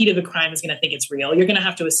in the heat of the crime is going to think it's real. You're going to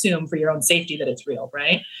have to assume for your own safety that it's real,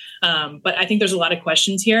 right? But I think there's a lot of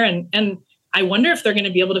questions here. And I wonder if they're going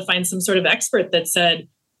to be able to find some sort of expert that said,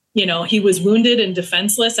 he was wounded and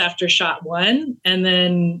defenseless after shot 1 and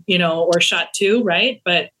then, or shot 2, right?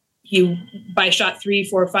 But by shot 3,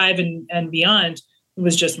 4, 5 and beyond, it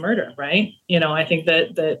was just murder, right? I think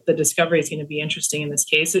that the discovery is going to be interesting in this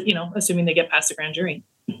case, assuming they get past the grand jury.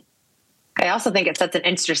 I also think it sets an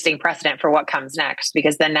interesting precedent for what comes next,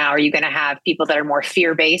 because then now are you going to have people that are more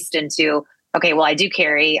fear-based into, okay, well, I do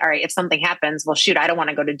carry. All right, if something happens, well, shoot, I don't want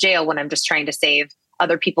to go to jail when I'm just trying to save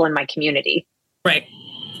other people in my community. Right.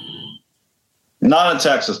 Not in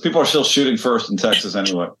Texas. People are still shooting first in Texas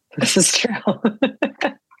anyway. This is true.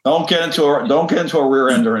 Don't get into a rear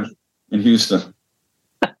ender in Houston.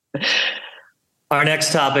 Our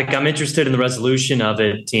next topic, I'm interested in the resolution of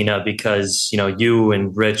it, Tina, because you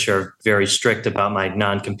and Rich are very strict about my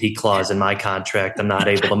non-compete clause in my contract. I'm not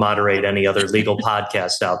able to moderate any other legal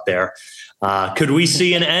podcast out there. Could we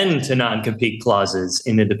see an end to non-compete clauses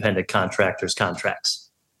in independent contractors' contracts?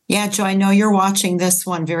 Yeah, Joe, I know you're watching this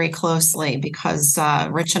one very closely because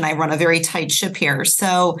Rich and I run a very tight ship here.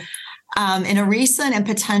 So in a recent and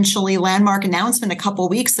potentially landmark announcement a couple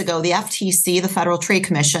of weeks ago, the FTC, the Federal Trade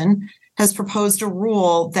Commission, has proposed a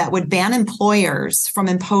rule that would ban employers from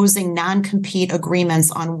imposing non-compete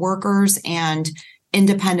agreements on workers and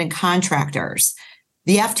independent contractors.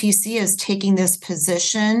 The FTC is taking this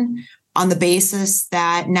position on the basis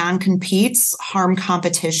that non-competes harm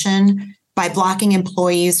competition by blocking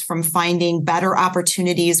employees from finding better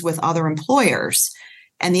opportunities with other employers.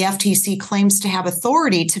 And the FTC claims to have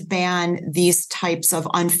authority to ban these types of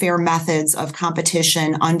unfair methods of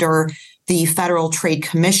competition under the Federal Trade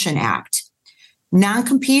Commission Act.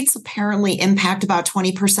 Non-competes apparently impact about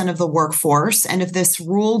 20% of the workforce. And if this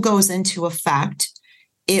rule goes into effect,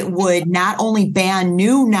 it would not only ban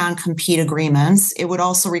new non-compete agreements, it would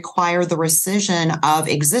also require the rescission of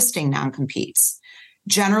existing non-competes.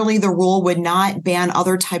 Generally, the rule would not ban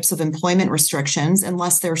other types of employment restrictions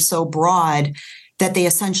unless they're so broad that they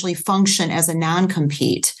essentially function as a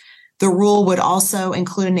non-compete. The rule would also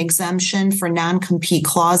include an exemption for non-compete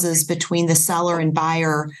clauses between the seller and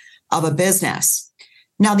buyer of a business.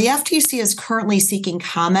 Now, the FTC is currently seeking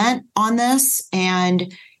comment on this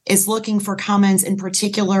and is looking for comments in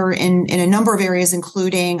particular in a number of areas,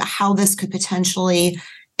 including how this could potentially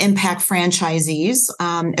impact franchisees,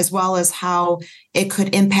 as well as how it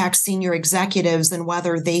could impact senior executives and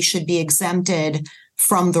whether they should be exempted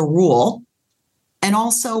from the rule, and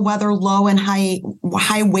also whether low and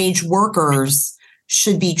high wage workers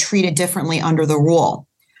should be treated differently under the rule.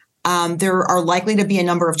 There are likely to be a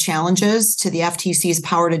number of challenges to the FTC's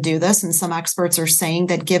power to do this, and some experts are saying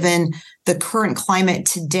that given the current climate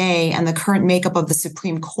today and the current makeup of the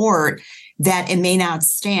Supreme Court, that it may not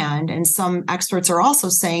stand. And some experts are also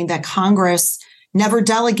saying that Congress never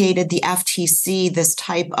delegated the FTC this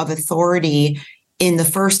type of authority in the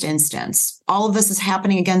first instance. All of this is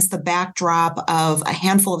happening against the backdrop of a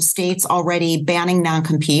handful of states already banning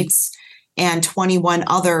non-competes and 21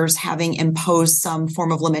 others having imposed some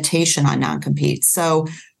form of limitation on non-competes. So,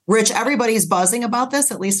 Rich, everybody's buzzing about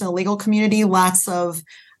this, at least in the legal community. Lots of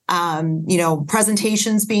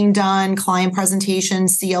presentations being done, client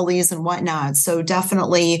presentations, CLEs and whatnot. So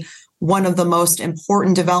definitely one of the most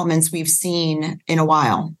important developments we've seen in a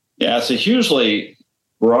while. Yeah, it's a hugely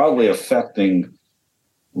broadly affecting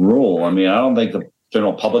rule. I mean, I don't think the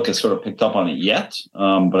general public has sort of picked up on it yet,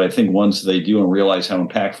 but I think once they do and realize how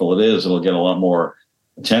impactful it is, it'll get a lot more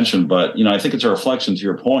attention. But, I think it's a reflection to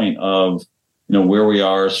your point of, where we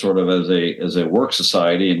are sort of as a work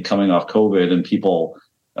society and coming off COVID and people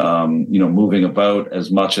moving about as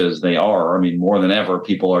much as they are. I mean, more than ever,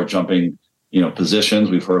 people are jumping, positions.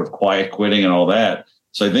 We've heard of quiet quitting and all that.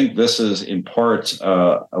 So I think this is in part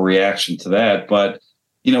a reaction to that. But,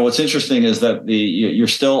 what's interesting is that you're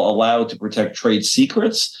still allowed to protect trade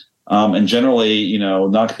secrets. And generally,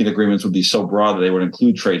 non-compete agreements would be so broad that they would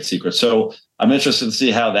include trade secrets. So I'm interested to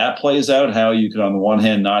see how that plays out, how you could, on the one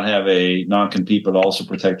hand, not have a non-compete, but also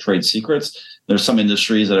protect trade secrets. There's some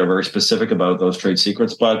industries that are very specific about those trade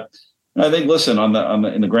secrets. But I think, listen,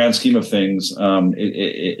 in the grand scheme of things,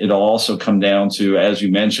 it'll also come down to, as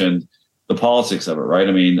you mentioned, the politics of it, right?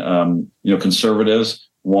 I mean, conservatives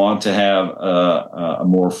want to have a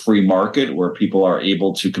more free market where people are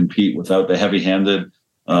able to compete without the heavy-handed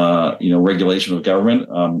regulation of government.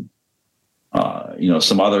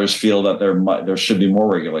 Some others feel that there should be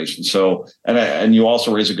more regulation. So, and you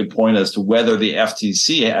also raise a good point as to whether the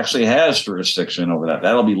FTC actually has jurisdiction over that.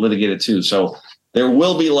 That'll be litigated too. So there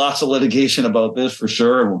will be lots of litigation about this for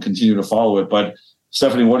sure, and we'll continue to follow it. But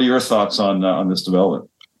Stephanie, what are your thoughts on this development?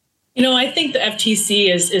 I think the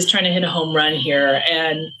FTC is trying to hit a home run here,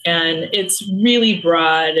 and it's really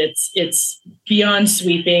broad. It's beyond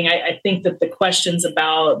sweeping. I think that the questions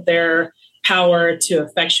about their power to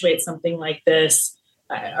effectuate something like this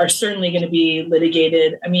are certainly going to be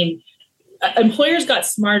litigated. I mean, employers got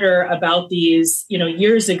smarter about these,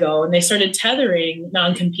 years ago, and they started tethering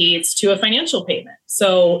non-competes to a financial payment.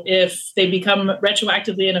 So if they become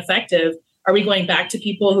retroactively ineffective, are we going back to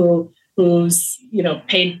people who's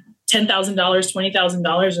paid $10,000,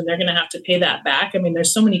 $20,000, and they're going to have to pay that back? I mean,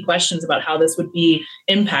 there's so many questions about how this would be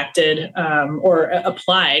impacted or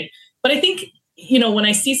applied. But I think, when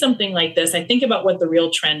I see something like this, I think about what the real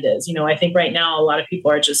trend is. I think right now a lot of people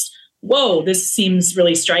are just, whoa, this seems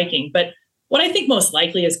really striking. But what I think most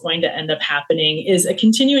likely is going to end up happening is a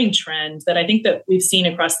continuing trend that I think that we've seen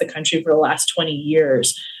across the country for the last 20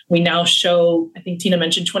 years. We now show, I think Tina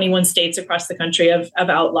mentioned 21 states across the country have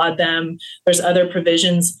outlawed them. There's other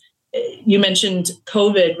provisions. You mentioned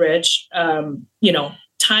COVID, Rich.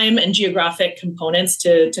 time and geographic components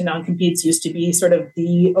to non-competes used to be sort of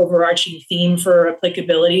the overarching theme for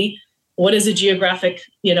applicability. What is a geographic,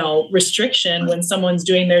 restriction when someone's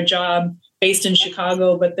doing their job based in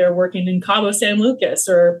Chicago, but they're working in Cabo San Lucas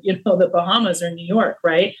or, the Bahamas or New York,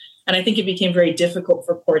 right? And I think it became very difficult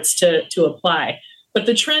for courts to apply. But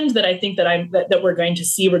the trend that I think that we're going to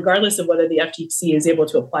see, regardless of whether the FTC is able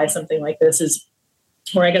to apply something like this, is,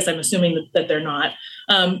 or I guess I'm assuming that they're not,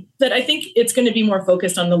 that I think it's going to be more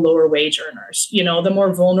focused on the lower wage earners, the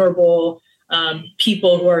more vulnerable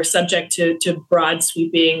people who are subject to broad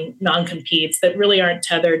sweeping non-competes that really aren't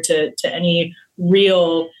tethered to any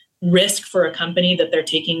real risk for a company that they're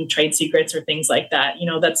taking trade secrets or things like that.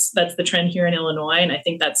 That's the trend here in Illinois. And I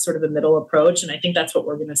think that's sort of a middle approach. And I think that's what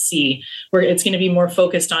we're going to see, where it's going to be more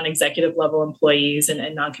focused on executive level employees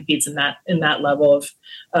and non-competes in that level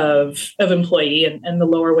of employee, and the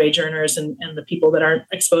lower wage earners and the people that aren't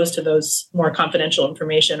exposed to those more confidential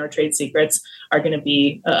information or trade secrets are going to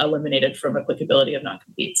be eliminated from applicability of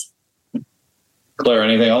non-competes. Claire,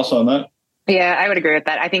 anything else on that? Yeah, I would agree with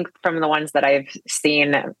that. I think from the ones that I've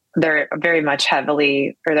seen, they're very much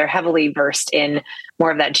heavily versed in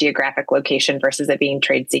more of that geographic location versus it being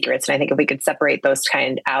trade secrets. And I think if we could separate those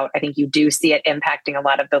kind out, I think you do see it impacting a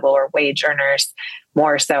lot of the lower wage earners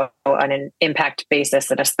more so on an impact basis,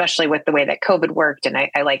 and especially with the way that COVID worked. And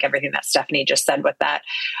I like everything that Stephanie just said with that.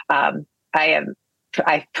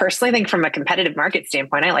 I personally think from a competitive market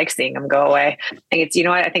standpoint, I like seeing them go away. I think it's,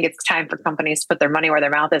 I think it's time for companies to put their money where their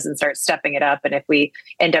mouth is and start stepping it up. And if we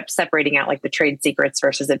end up separating out like the trade secrets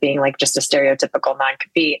versus it being like just a stereotypical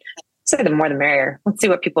non-compete, say the more the merrier. Let's see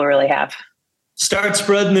what people really have. Start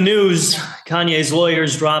spreading the news. Kanye's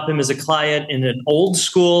lawyers drop him as a client in an old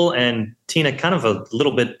school and, Tina, kind of a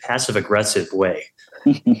little bit passive aggressive way.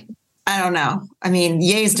 I don't know. I mean,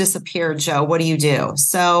 Ye's disappeared, Joe. What do you do?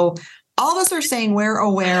 So all of us are saying, where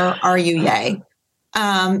are you, Ye?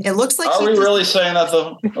 It looks like. Are we really saying that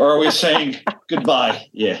though? Or are we saying goodbye?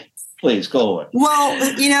 Yeah, please go away. Well,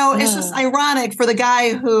 it's just ironic for the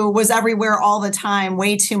guy who was everywhere all the time,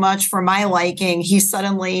 way too much for my liking. He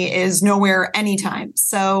suddenly is nowhere anytime.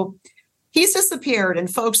 So he's disappeared,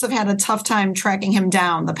 and folks have had a tough time tracking him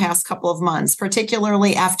down the past couple of months,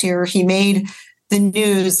 particularly after he made the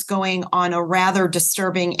news going on a rather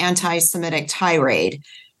disturbing anti-Semitic tirade.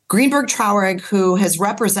 Greenberg Traurig, who has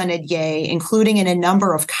represented Ye, including in a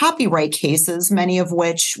number of copyright cases, many of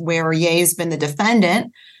which where Ye's been the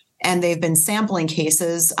defendant, and they've been sampling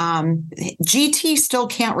cases, GT still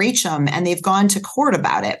can't reach him, and they've gone to court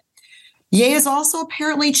about it. Ye has also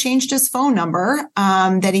apparently changed his phone number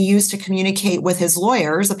that he used to communicate with his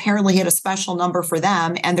lawyers. Apparently, he had a special number for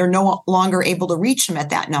them, and they're no longer able to reach him at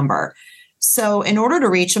that number. So in order to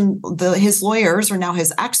reach him, his lawyers, or now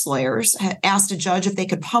his ex-lawyers, asked a judge if they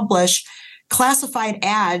could publish classified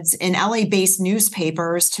ads in LA-based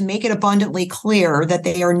newspapers to make it abundantly clear that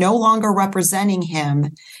they are no longer representing him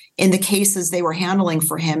in the cases they were handling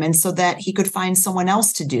for him, and so that he could find someone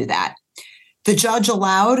else to do that. The judge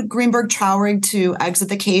allowed Greenberg Traurig to exit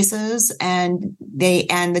the cases, and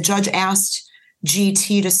the judge asked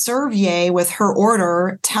GT to serve Ye with her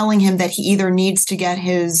order telling him that he either needs to get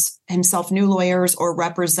himself new lawyers or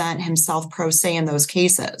represent himself pro se in those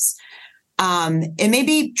cases. It may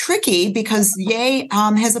be tricky because Ye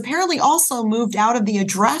has apparently also moved out of the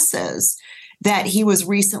addresses that he was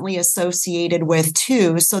recently associated with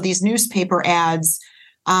too. So these newspaper ads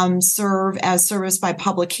serve as service by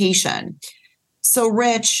publication. So,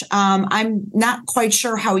 Rich, I'm not quite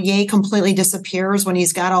sure how Ye completely disappears when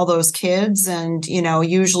he's got all those kids, and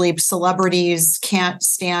usually celebrities can't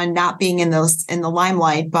stand not being in the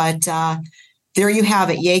limelight. But there you have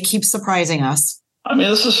it. Ye keeps surprising us. I mean,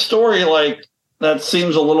 this is a story like that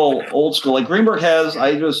seems a little old school. Like Greenberg has,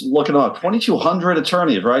 I just looking up, 2,200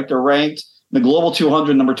 attorneys, right? They're ranked in the Global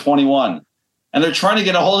 200, number 21, and they're trying to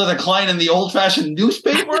get a hold of their client in the old-fashioned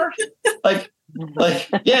newspaper,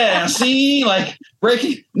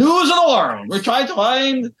 breaking news in the world. We're trying to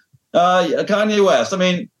find Kanye West. I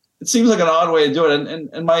mean, it seems like an odd way to do it.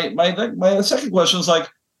 And my second question is like,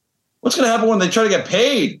 what's going to happen when they try to get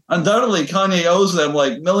paid? Undoubtedly, Kanye owes them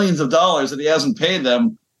like millions of dollars that he hasn't paid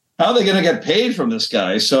them. How are they going to get paid from this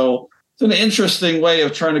guy? So it's an interesting way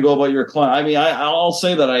of trying to go about your client. I mean, I'll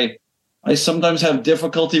say that I sometimes have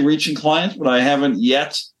difficulty reaching clients, but I haven't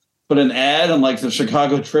yet put an ad in like the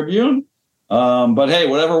Chicago Tribune. But hey,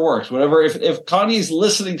 whatever works, whatever. If Kanye's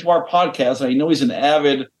listening to our podcast, and I know he's an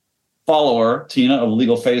avid follower, Tina, of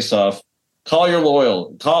Legal Face Off, call your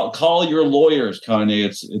lawyers, Kanye.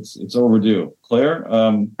 It's overdue. Claire,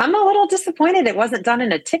 I'm a little disappointed it wasn't done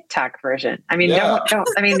in a TikTok version. I mean, don't.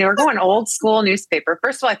 I mean, they were going old school newspaper.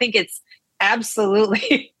 First of all, I think it's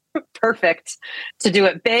absolutely perfect to do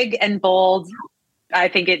it big and bold. I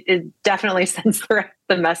think it definitely sends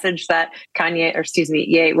the message that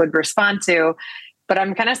Ye would respond to. But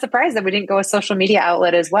I'm kind of surprised that we didn't go a social media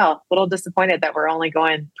outlet as well. A little disappointed that we're only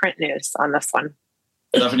going print news on this one.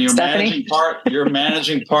 Stephanie, you're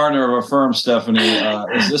managing partner of a firm, Stephanie.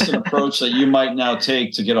 Is this an approach that you might now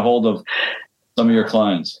take to get a hold of some of your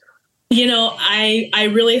clients? I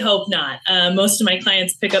really hope not. Most of my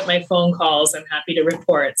clients pick up my phone calls. I'm happy to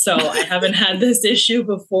report. So I haven't had this issue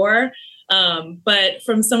before. But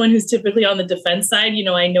from someone who's typically on the defense side,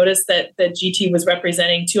 I noticed that GT was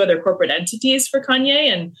representing 2 other corporate entities for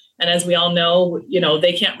Kanye. And as we all know,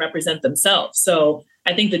 they can't represent themselves. So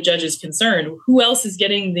I think the judge is concerned. Who else is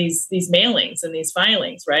getting these mailings and these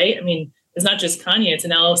filings, right? I mean, it's not just Kanye, it's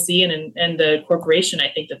an LLC and the corporation, I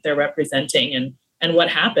think, that they're representing. And what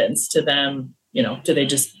happens to them? Do they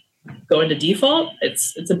just go into default?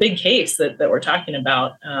 It's a big case that we're talking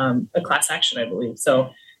about, a class action, I believe. So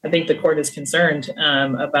I think the court is concerned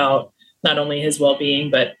about not only his well-being,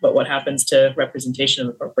 but what happens to representation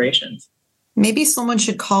of the corporations. Maybe someone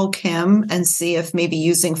should call Kim and see if maybe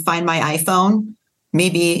using Find My iPhone,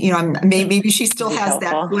 maybe she still has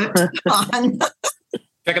that flipped on.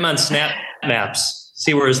 Check him on Snap Maps.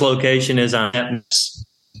 See where his location is on Maps.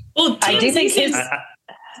 Well, TMZ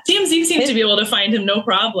seems to be able to find him no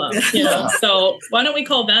problem, So why don't we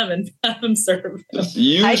call them and have them serve? Just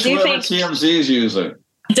use whatever TMZ is using.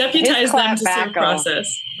 Deputize them to serve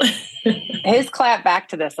process. His clap back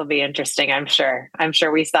to this will be interesting, I'm sure. I'm sure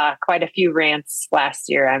we saw quite a few rants last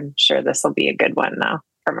year. I'm sure this will be a good one now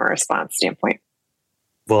from a response standpoint.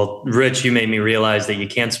 Well, Rich, you made me realize that you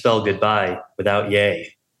can't spell goodbye without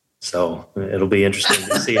yay. So it'll be interesting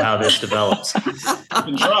to see how this develops. You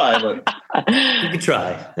can try, but you can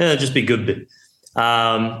try. Just be good.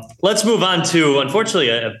 Let's move on to, unfortunately,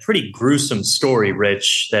 a pretty gruesome story,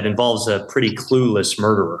 Rich, that involves a pretty clueless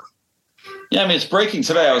murderer. Yeah, I mean, it's breaking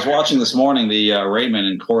today. I was watching this morning the arraignment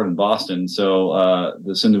in court in Boston. So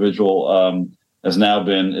this individual has now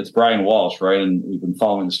it's Brian Walsh, right? And we've been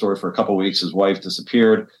following the story for a couple of weeks. His wife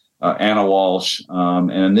disappeared, Anna Walsh.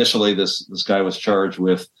 And initially, this guy was charged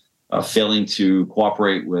with failing to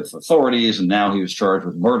cooperate with authorities, and now he was charged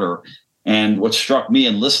with murder. And what struck me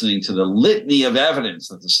in listening to the litany of evidence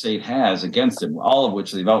that the state has against him, all of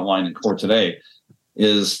which they've outlined in court today,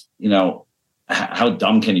 is, how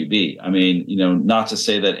dumb can you be? I mean, not to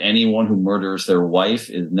say that anyone who murders their wife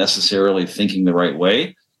is necessarily thinking the right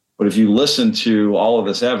way, but if you listen to all of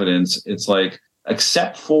this evidence, it's like,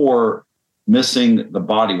 except for missing the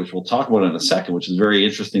body, which we'll talk about in a second, which is very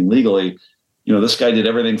interesting legally, this guy did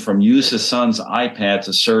everything from use his son's iPad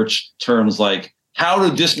to search terms like how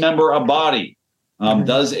to dismember a body.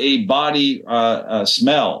 Does a body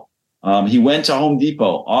smell? He went to Home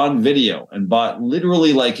Depot on video and bought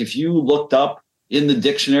literally, like, if you looked up in the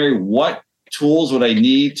dictionary, what tools would I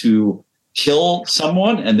need to kill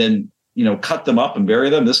someone and then, cut them up and bury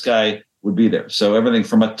them? This guy would be there. So everything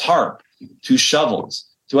from a tarp to shovels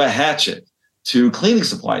to a hatchet to cleaning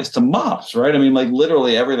supplies to mops, right? I mean, like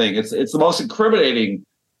literally everything. It's the most incriminating,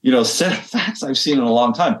 set of facts I've seen in a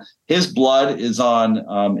long time. His blood is on,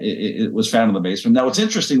 it was found in the basement. Now, what's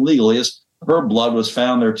interesting legally is her blood was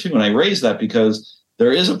found there too. And I raise that because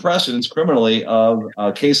there is a precedence criminally of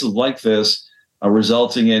cases like this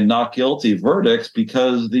resulting in not guilty verdicts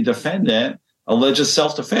because the defendant alleges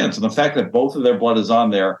self-defense. And the fact that both of their blood is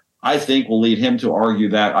on there, I think will lead him to argue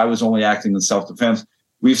that I was only acting in self-defense.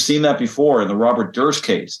 We've seen that before in the Robert Durst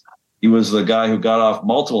case. He was the guy who got off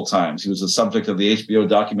multiple times. He was the subject of the HBO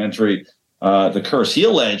documentary, The Curse. He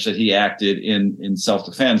alleged that he acted in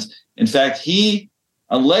self-defense. In fact, he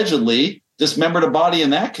allegedly dismembered a body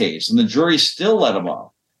in that case, and the jury still let him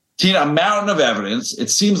off. Tina, a mountain of evidence.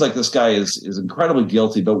 It seems like this guy is incredibly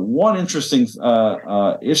guilty. But one interesting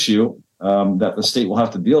issue that the state will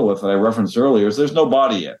have to deal with that I referenced earlier is there's no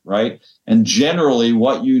body yet, right? And generally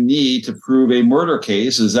what you need to prove a murder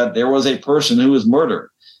case is that there was a person who was murdered.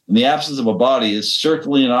 And the absence of a body is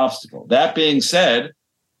certainly an obstacle. That being said,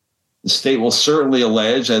 the state will certainly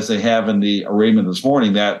allege, as they have in the arraignment this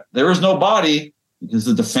morning, that there is no body because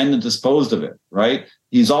the defendant disposed of it, right?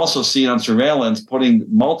 He's also seen on surveillance putting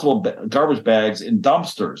multiple garbage bags in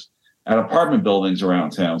dumpsters at apartment buildings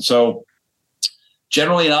around town. So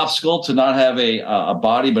generally an obstacle to not have a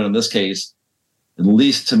body, but in this case, at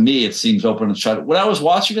least to me, it seems open and shut. When I was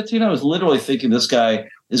watching it, Tina, I was literally thinking this guy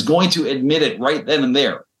is going to admit it right then and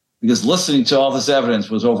there because listening to all this evidence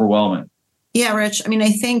was overwhelming. Yeah, Rich. I mean,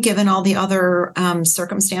 I think given all the other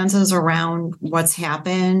circumstances around what's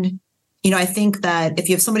happened, I think that if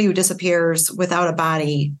you have somebody who disappears without a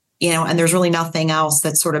body, and there's really nothing else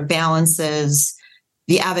that sort of balances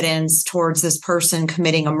the evidence towards this person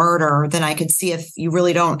committing a murder, then I could see if you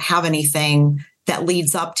really don't have anything that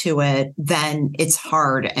leads up to it, then it's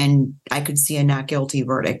hard. And I could see a not guilty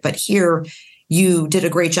verdict. But here you did a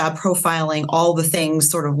great job profiling all the things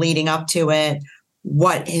sort of leading up to it,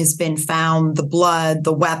 what has been found, the blood,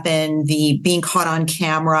 the weapon, the being caught on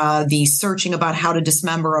camera, the searching about how to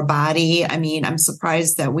dismember a body. I mean, I'm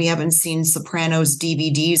surprised that we haven't seen Sopranos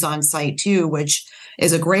DVDs on site too, which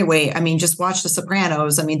is a great way. I mean, just watch The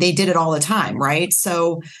Sopranos. I mean, they did it all the time, right?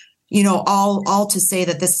 So, all to say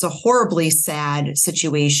that this is a horribly sad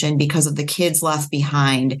situation because of the kids left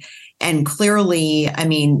behind. And clearly, I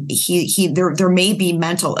mean, there may be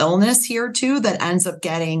mental illness here too that ends up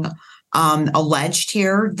getting alleged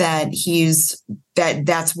here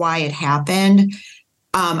that's why it happened.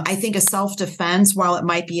 I think a self-defense, while it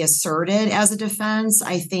might be asserted as a defense,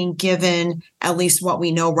 I think given at least what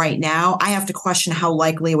we know right now, I have to question how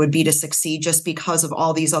likely it would be to succeed just because of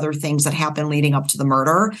all these other things that happened leading up to the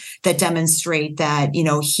murder that demonstrate that,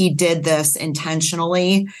 he did this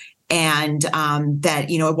intentionally and that,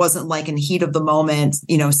 it wasn't like in the heat of the moment,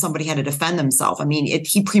 somebody had to defend themselves. I mean,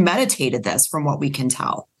 he premeditated this from what we can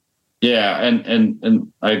tell. Yeah,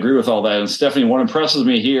 and I agree with all that. And Stephanie, what impresses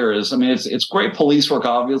me here is, I mean, it's great police work,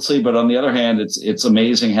 obviously, but on the other hand, it's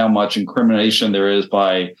amazing how much incrimination there is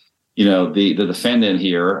by, the defendant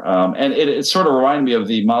here. And it sort of reminded me of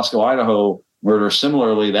the Moscow, Idaho murder.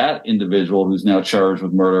 Similarly, that individual who's now charged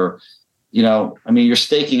with murder, I mean, you're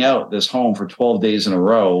staking out this home for 12 days in a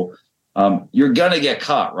row. You're going to get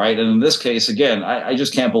caught, right? And in this case, again, I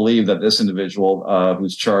just can't believe that this individual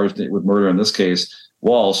who's charged with murder in this case,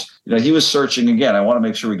 Walsh, he was searching again. I want to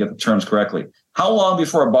make sure we get the terms correctly. How long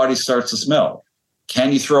before a body starts to smell?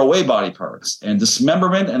 Can you throw away body parts? And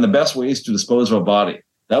dismemberment and the best ways to dispose of a body.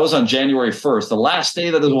 That was on January 1st, the last day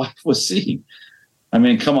that his wife was seen. I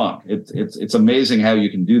mean, come on. It's amazing how you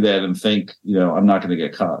can do that and think, I'm not going to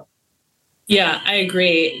get caught. Yeah, I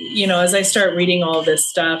agree. As I start reading all this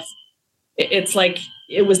stuff, it's like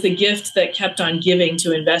it was the gift that kept on giving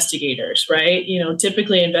to investigators, right?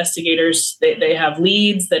 Typically investigators, they have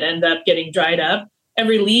leads that end up getting dried up.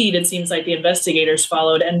 Every lead, it seems like the investigators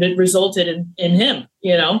followed, and it resulted in him,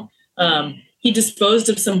 He disposed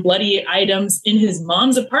of some bloody items in his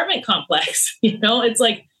mom's apartment complex. It's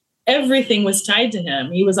like everything was tied to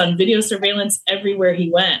him. He was on video surveillance everywhere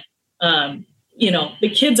he went.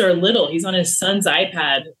 The kids are little. He's on his son's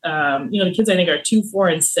iPad. The kids, I think, are 2, 4,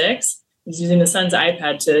 and 6. He's using the son's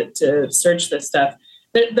iPad to search this stuff.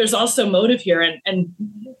 There's also motive here, and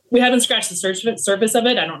we haven't scratched the surface of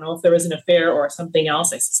it. I don't know if there was an affair or something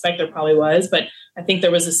else. I suspect there probably was, but I think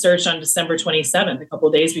there was a search on December 27th, a couple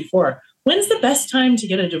of days before. When's the best time to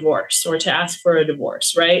get a divorce or to ask for a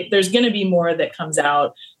divorce, right? There's going to be more that comes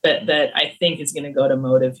out that I think is going to go to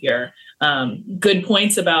motive here. Good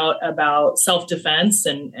points about self-defense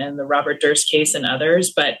and the Robert Durst case and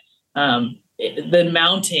others, but the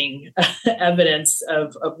mounting evidence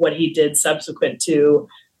of what he did subsequent to,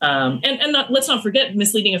 let's not forget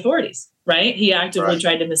misleading authorities, right? He actively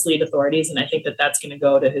tried to mislead authorities, and I think that's going to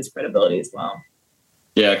go to his credibility as well.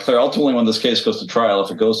 Yeah, Claire, ultimately when this case goes to trial,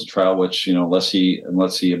 if it goes to trial, which, unless he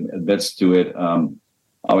admits to it,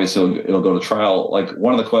 obviously it'll go to trial. Like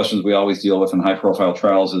one of the questions we always deal with in high profile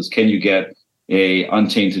trials is, can you get a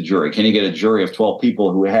untainted jury? Can you get a jury of 12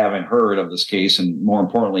 people who haven't heard of this case and, more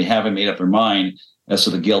importantly, haven't made up their mind as to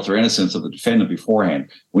the guilt or innocence of the defendant beforehand?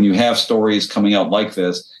 When you have stories coming out like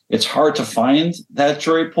this, it's hard to find that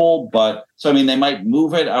jury pool. But so, I mean, they might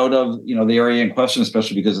move it out of, the area in question,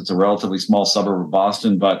 especially because it's a relatively small suburb of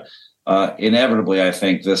Boston. But inevitably, I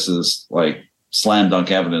think this is like slam dunk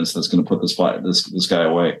evidence that's going to put this guy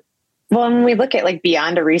away. Well, when we look at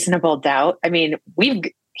beyond a reasonable doubt, I mean,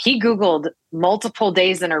 he Googled multiple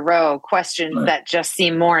days in a row questions that just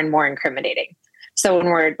seem more and more incriminating. So when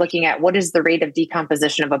we're looking at what is the rate of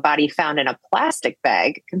decomposition of a body found in a plastic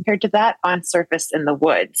bag compared to that on surface in the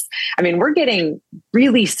woods, I mean, we're getting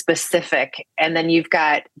really specific. And then you've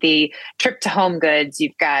got the trip to Home Goods,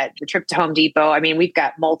 you've got the trip to Home Depot. I mean, we've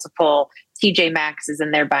got multiple TJ Maxx's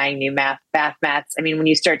in there buying new bath mats. I mean, when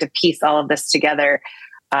you start to piece all of this together,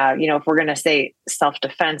 if we're going to say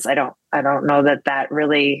self-defense, I don't know that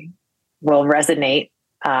really will resonate.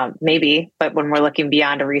 Maybe, but when we're looking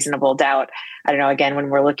beyond a reasonable doubt, I don't know, again, when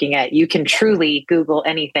we're looking at, you can truly Google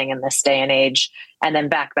anything in this day and age and then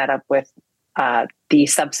back that up with the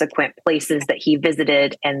subsequent places that he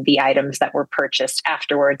visited and the items that were purchased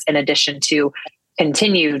afterwards, in addition to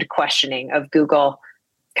continued questioning of Google.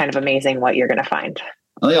 Kind of amazing what you're going to find.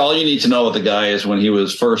 I think all you need to know with the guy is when he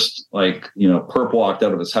was first, perp walked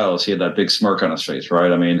out of his house, he had that big smirk on his face,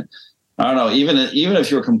 right? I mean, I don't know. Even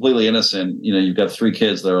if you're completely innocent, you've got 3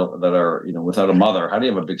 kids that are without a mother. How do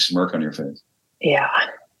you have a big smirk on your face? Yeah.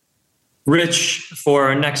 Rich, for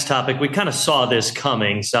our next topic, we kind of saw this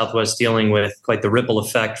coming. Southwest dealing with quite the ripple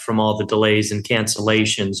effect from all the delays and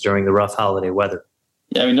cancellations during the rough holiday weather.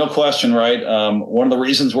 Yeah, I mean, no question, right? One of the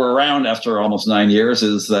reasons we're around after almost 9 years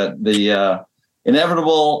is that the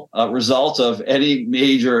inevitable result of any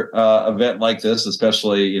major event like this,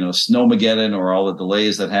 especially, Snowmageddon or all the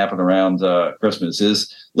delays that happen around Christmas,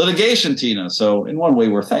 is litigation, Tina. So in one way,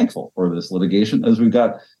 we're thankful for this litigation, as we've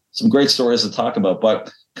got some great stories to talk about. But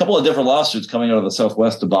a couple of different lawsuits coming out of the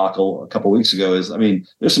Southwest debacle a couple of weeks ago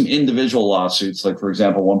there's some individual lawsuits. Like, for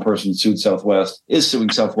example, one person is suing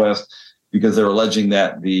Southwest because they're alleging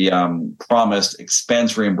that the promised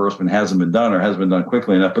expense reimbursement hasn't been done or hasn't been done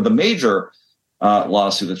quickly enough. But the major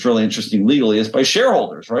lawsuit that's really interesting legally is by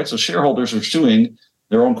shareholders, right? So shareholders are suing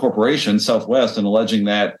their own corporation, Southwest, and alleging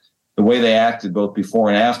that the way they acted both before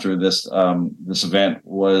and after this event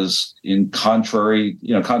was contrary to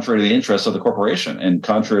the interests of the corporation and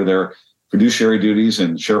contrary to their fiduciary duties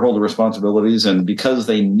and shareholder responsibilities. And because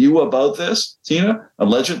they knew about this, Tina,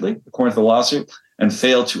 allegedly, according to the lawsuit, and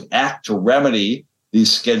failed to act to remedy these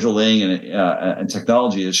scheduling and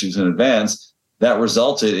technology issues in advance, that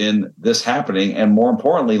resulted in this happening. And more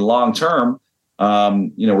importantly, long term,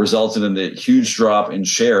 resulted in the huge drop in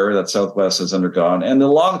share that Southwest has undergone and the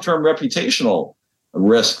long-term reputational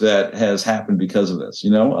risk that has happened because of this.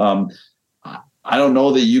 I don't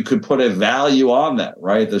know that you could put a value on that,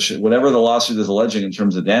 right? Whatever the lawsuit is alleging in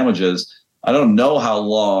terms of damages, I don't know how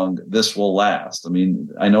long this will last. I mean,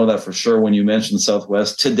 I know that for sure when you mentioned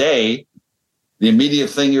Southwest today, the immediate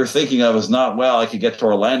thing you're thinking of is not, well, I could get to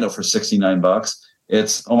Orlando for $69.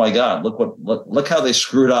 It's, oh my God, look how they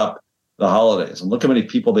screwed up the holidays and look how many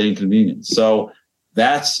people they inconvenienced. So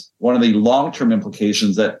that's one of the long-term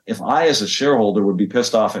implications that if I as a shareholder would be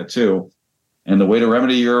pissed off at too. And the way to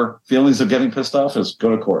remedy your feelings of getting pissed off is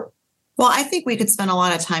go to court. Well, I think we could spend a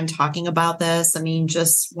lot of time talking about this. I mean,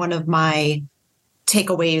 just one of my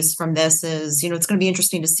takeaways from this is, it's going to be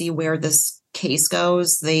interesting to see where this case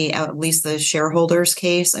goes, at least the shareholders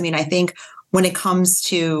case. I mean, I think when it comes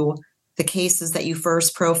to the cases that you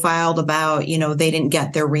first profiled about, they didn't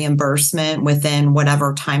get their reimbursement within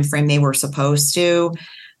whatever time frame they were supposed to.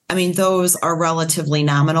 I mean, those are relatively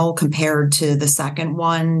nominal compared to the second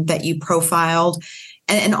one that you profiled.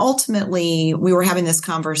 And ultimately, we were having this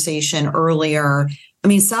conversation earlier. I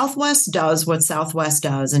mean, Southwest does what Southwest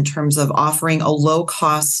does in terms of offering a low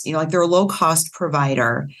cost, they're a low cost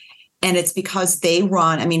provider. And it's because they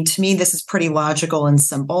run, I mean, to me, this is pretty logical and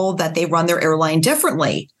simple that they run their airline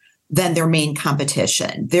differently than their main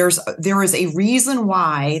competition. There is a reason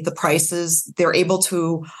why they're able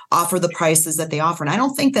to offer the prices that they offer. And I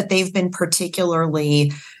don't think that they've been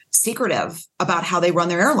particularly secretive about how they run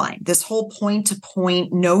their airline. This whole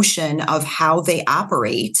point-to-point notion of how they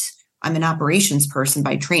operate. I'm an operations person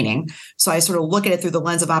by training, so I sort of look at it through the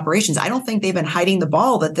lens of operations. I don't think they've been hiding the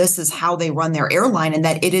ball that this is how they run their airline and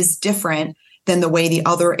that it is different than the way the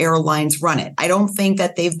other airlines run it. I don't think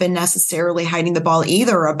that they've been necessarily hiding the ball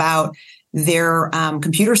either about their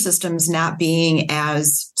computer systems not being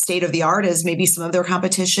as state of the art as maybe some of their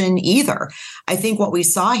competition either. I think what we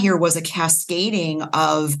saw here was a cascading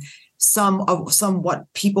of some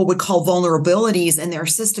what people would call vulnerabilities in their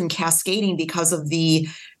system cascading because of the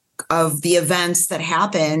events that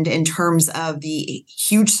happened in terms of the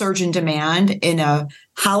huge surge in demand in a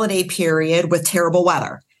holiday period with terrible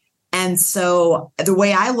weather. And so the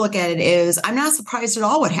way I look at it is I'm not surprised at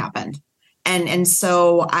all what happened. And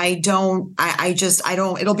so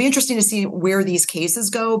it'll be interesting to see where these cases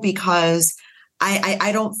go because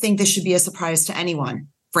I don't think this should be a surprise to anyone,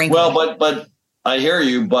 frankly. Well, but I hear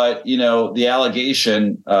you, but the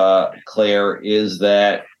allegation, Claire, is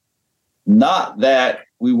that not that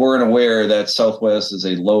we weren't aware that Southwest is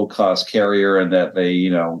a low cost carrier and that they,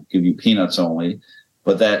 give you peanuts only.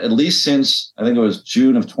 But that at least since I think it was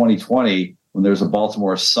June of 2020, when there was a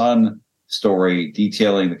Baltimore Sun story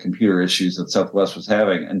detailing the computer issues that Southwest was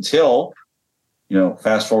having, until,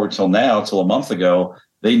 fast forward till now, till a month ago,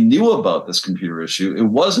 they knew about this computer issue. It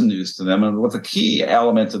wasn't news to them. And what the key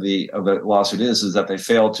element of the lawsuit is that they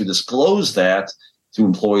failed to disclose that to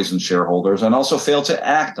employees and shareholders and also failed to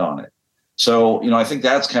act on it. So, I think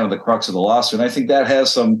that's kind of the crux of the lawsuit. And I think that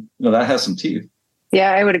has some teeth.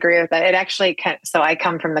 Yeah, I would agree with that. It actually, so I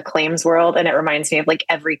come from the claims world and it reminds me of like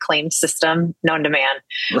every claim system known to man,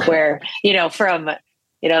 right. Where, from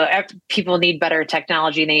people need better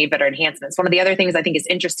technology, they need better enhancements. One of the other things I think is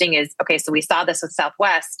interesting is, okay, so we saw this with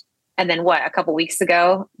Southwest, and then a couple weeks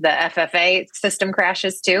ago, the FFA system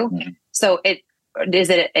crashes too. Mm-hmm. So is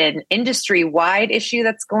it an industry-wide issue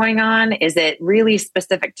that's going on? Is it really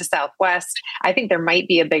specific to Southwest? I think there might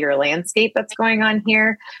be a bigger landscape that's going on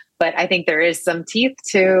here, but I think there is some teeth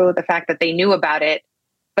to the fact that they knew about it.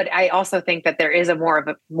 But I also think that there is more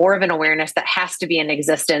of an awareness that has to be in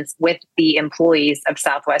existence with the employees of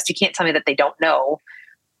Southwest. You can't tell me that they don't know,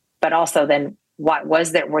 but also then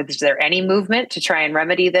was there any movement to try and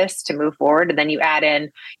remedy this, to move forward? And then you add in,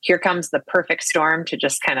 here comes the perfect storm to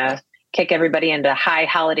just kind of kick everybody into high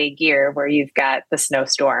holiday gear, where you've got the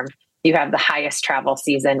snowstorm. You have the highest travel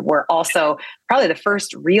season. We're also probably the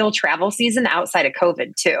first real travel season outside of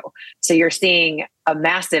COVID too. So you're seeing a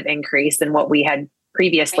massive increase in what we had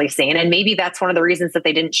previously seen. And maybe that's one of the reasons that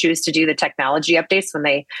they didn't choose to do the technology updates when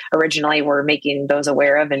they originally were making those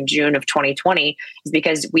aware of in June of 2020, is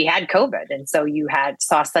because we had COVID. And so you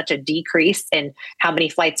saw such a decrease in how many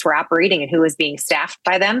flights were operating and who was being staffed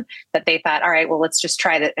by them, that they thought, all right, well, let's just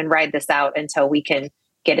try that and ride this out until we can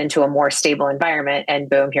get into a more stable environment. And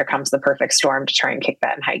boom, here comes the perfect storm to try and kick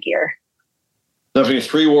that in high gear. Definitely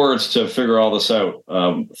 3 words to figure all this out.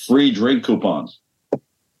 Free drink coupons.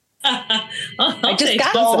 I just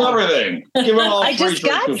got some. Everything. Give them all. I just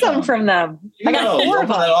got some from them. I got 4 of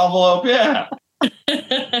them. That envelope, yeah.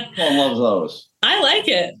 Everyone loves those. I like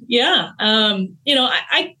it. Yeah.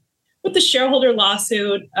 I with the shareholder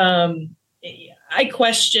lawsuit, I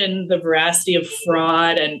question the veracity of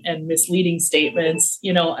fraud and misleading statements.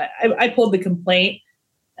 I pulled the complaint.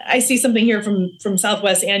 I see something here from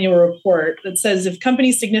Southwest annual report that says, if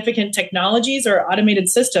companies' significant technologies or automated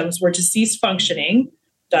systems were to cease functioning, ...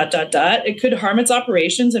 it could harm its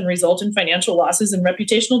operations and result in financial losses and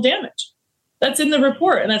reputational damage. That's in the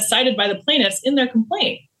report, and that's cited by the plaintiffs in their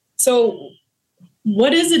complaint. So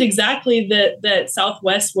what is it exactly that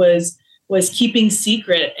Southwest was keeping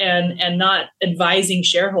secret and not advising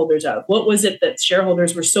shareholders of? What was it that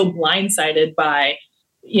shareholders were so blindsided by,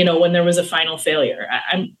 when there was a final failure?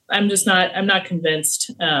 I'm not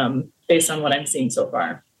convinced based on what I'm seeing so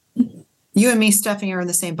far. You and me, Stephanie, are in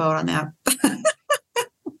the same boat on that.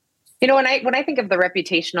 When I think of the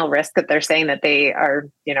reputational risk that they're saying that they are,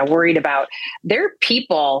 worried about, their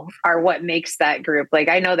people are what makes that group. Like,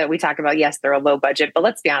 I know that we talk about, yes, they're a low budget, but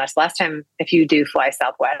let's be honest, last time, if you do fly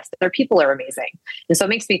Southwest, their people are amazing. And so it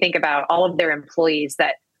makes me think about all of their employees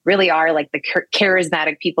that really are like the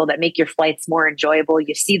charismatic people that make your flights more enjoyable.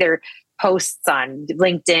 You see their posts on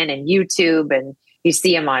LinkedIn and YouTube, and you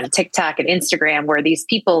see them on TikTok and Instagram, where these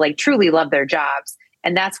people like truly love their jobs.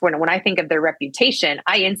 And that's when I think of their reputation,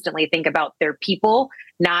 I instantly think about their people,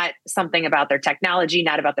 not something about their technology,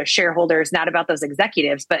 not about their shareholders, not about those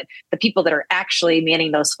executives, but the people that are actually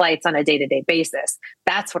manning those flights on a day-to-day basis.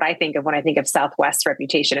 That's what I think of when I think of Southwest's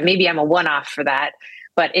reputation. And maybe I'm a one-off for that,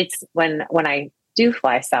 but it's when I do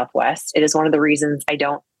fly Southwest, it is one of the reasons I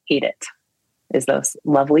don't hate it, is those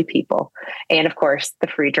lovely people. And of course, the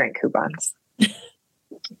free drink coupons.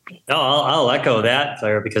 No, I'll echo that,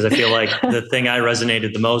 Claire, because I feel like the thing I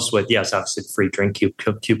resonated the most with, yes, obviously free drink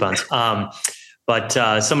coupons.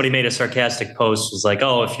 But somebody made a sarcastic post, was like,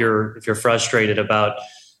 "Oh, if you're frustrated about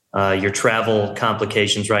your travel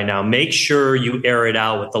complications right now, make sure you air it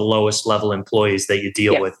out with the lowest level employees that you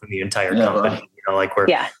deal with in the entire company."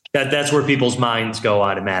 Right. That's where people's minds go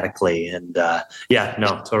automatically. And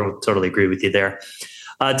totally agree with you there.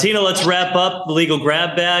 Tina, let's wrap up the legal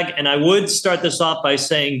grab bag. And I would start this off by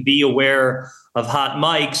saying be aware of hot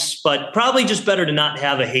mics, but probably just better to not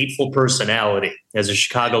have a hateful personality, as a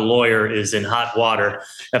Chicago lawyer is in hot water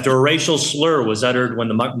after a racial slur was uttered when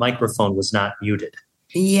the microphone was not muted.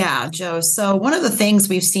 Yeah, Joe. So one of the things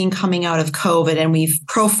we've seen coming out of COVID, and we've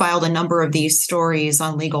profiled a number of these stories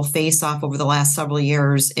on Legal Face Off over the last several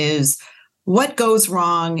years, is what goes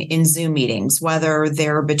wrong in Zoom meetings, whether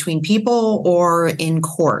they're between people or in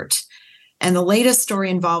court. And the latest story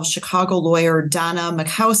involves Chicago lawyer Donna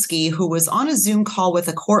Makowski, who was on a Zoom call with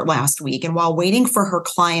a court last week. And while waiting for her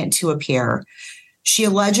client to appear, she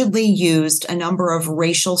allegedly used a number of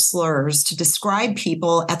racial slurs to describe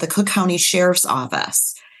people at the Cook County Sheriff's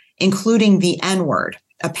Office, including the N-word.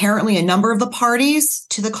 Apparently, a number of the parties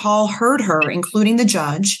to the call heard her, including the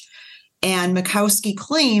judge. And Makowski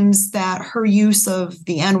claims that her use of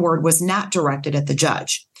the N-word was not directed at the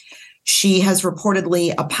judge. She has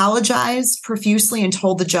reportedly apologized profusely and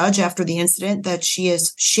told the judge after the incident that she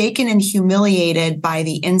is shaken and humiliated by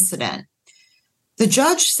the incident. The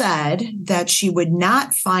judge said that she would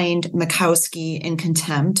not find Makowski in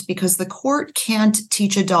contempt because the court can't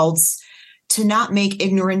teach adults to not make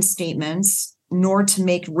ignorant statements nor to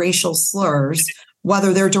make racial slurs,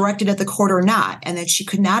 whether they're directed at the court or not, and that she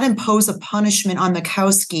could not impose a punishment on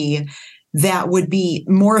Mikowski that would be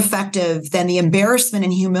more effective than the embarrassment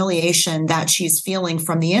and humiliation that she's feeling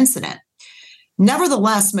from the incident.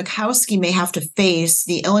 Nevertheless, Mikowski may have to face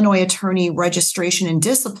the Illinois Attorney Registration and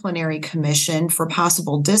Disciplinary Commission for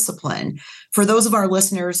possible discipline. For those of our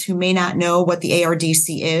listeners who may not know what the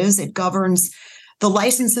ARDC is, it governs the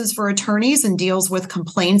licenses for attorneys and deals with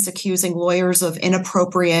complaints accusing lawyers of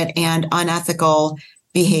inappropriate and unethical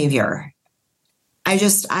behavior.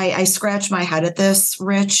 I scratch my head at this,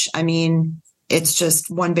 Rich. I mean, it's just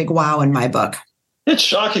one big wow in my book. It's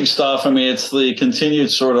shocking stuff. I mean, it's the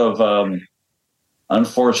continued sort of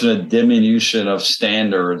unfortunate diminution of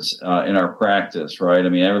standards in our practice, right? I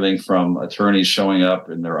mean, everything from attorneys showing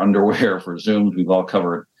up in their underwear for Zooms. We've all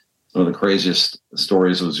covered some of the craziest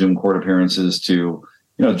stories of Zoom court appearances to,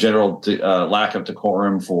 general lack of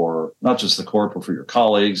decorum for not just the court, but for your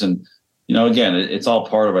colleagues. And, again, it's all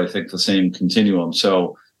part of, I think, the same continuum.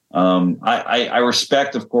 So I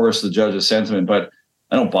respect, of course, the judge's sentiment, but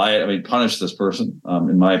I don't buy it. I mean, punish this person,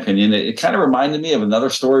 in my opinion. It kind of reminded me of another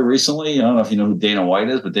story recently. I don't know if you know who Dana White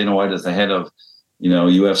is, but Dana White is the head of,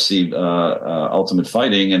 UFC Ultimate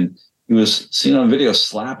Fighting. And he was seen on video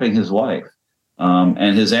slapping his wife.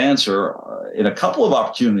 And his answer in a couple of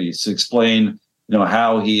opportunities to explain,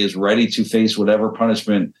 how he is ready to face whatever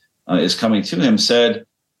punishment is coming to him said,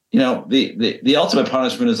 the ultimate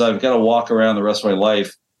punishment is I've got to walk around the rest of my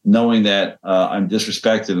life knowing that I'm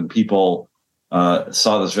disrespected and people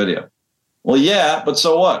saw this video. Well, yeah, but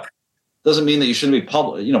so what? Doesn't mean that you shouldn't be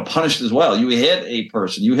punished as well. You hit a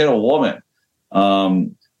person, you hit a woman.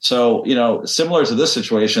 So, similar to this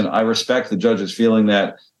situation, I respect the judge's feeling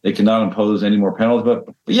that they cannot impose any more penalties,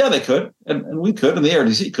 but yeah, they could, and we could, and the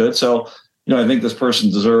ARDC could. So, I think this person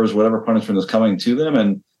deserves whatever punishment is coming to them.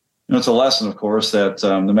 And, it's a lesson, of course, that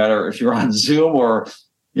no matter if you're on Zoom or,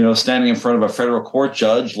 standing in front of a federal court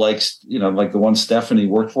judge, like the one Stephanie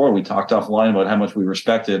worked for, we talked offline about how much we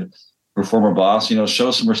respected her former boss,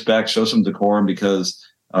 show some respect, show some decorum, because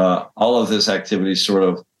all of this activity sort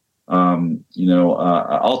of,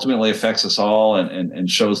 ultimately affects us all and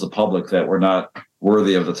shows the public that we're not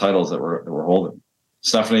worthy of the titles that we're holding.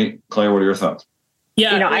 Stephanie, Claire, what are your thoughts?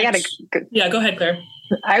 Yeah, go ahead, Claire.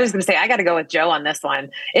 I was going to say, I got to go with Joe on this one.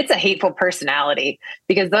 It's a hateful personality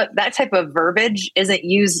because that type of verbiage isn't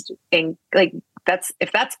used in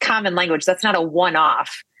if that's common language, that's not a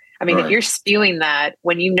one-off. I mean, If you're spewing that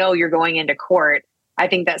when you're going into court, I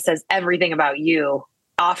think that says everything about you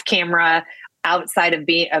off camera, outside of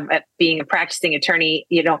being a practicing attorney,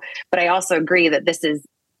 but I also agree that this is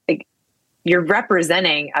you're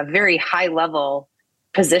representing a very high level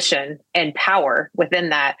position and power within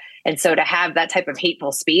that. And so to have that type of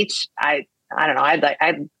hateful speech, I don't know,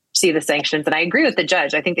 I'd see the sanctions. And I agree with the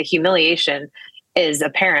judge. I think the humiliation is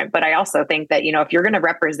apparent, but I also think that, if you're going to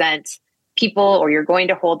represent people or you're going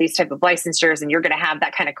to hold these type of licensures and you're going to have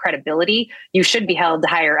that kind of credibility, you should be held to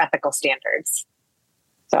higher ethical standards.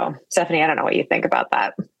 So Stephanie, I don't know what you think about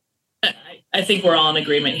that. I think we're all in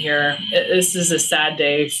agreement here. This is a sad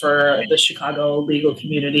day for the Chicago legal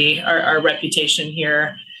community. Our reputation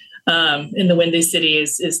here in the Windy City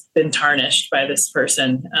is been tarnished by this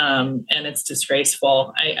person, and it's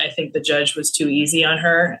disgraceful. I think the judge was too easy on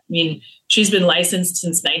her. I mean, she's been licensed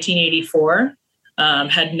since 1984,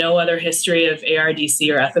 had no other history of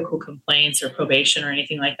ARDC or ethical complaints or probation or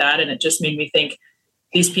anything like that. And it just made me think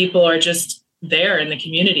these people are just there in the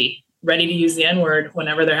community, ready to use the N-word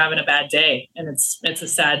whenever they're having a bad day. And it's a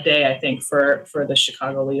sad day, I think, for the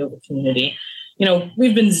Chicago legal community.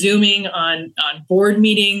 We've been Zooming on board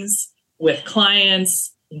meetings with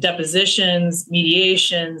clients, depositions,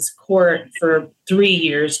 mediations, court for 3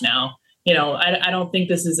 years now. I don't think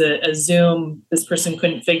this is a Zoom. This person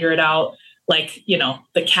couldn't figure it out like,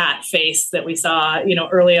 the cat face that we saw,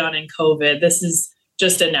 early on in COVID. This is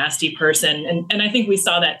just a nasty person. And I think we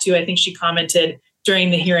saw that too. I think she commented during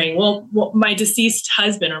the hearing, well, my deceased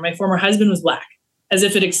husband or my former husband was Black, as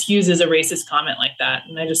if it excuses a racist comment like that.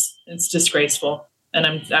 And it's disgraceful.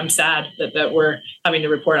 And I'm sad that we're having to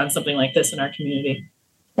report on something like this in our community.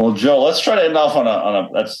 Well, Joe, let's try to end off on a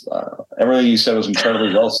that's everything you said was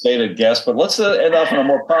incredibly well stated, guest, but let's end off on a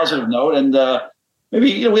more positive note. And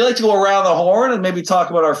maybe, we like to go around the horn and maybe talk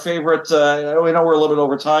about our favorite, we know we're a little bit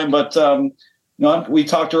over time, but we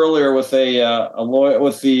talked earlier with a lawyer,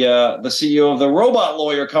 with the CEO of the robot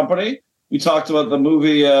lawyer company. We talked about the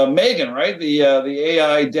movie Megan, right? The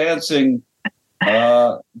AI dancing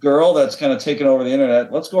girl that's kind of taken over the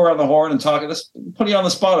internet. Let's go around the horn and talk. Let's put you on the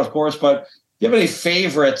spot, of course, but do you have any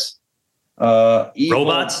favorite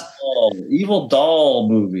Robots? Evil doll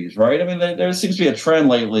movies, right? I mean, there seems to be a trend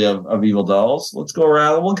lately of evil dolls. Let's go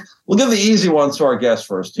around. We'll give the easy ones to our guests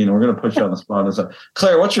first, Tina. We're going to put you on the spot.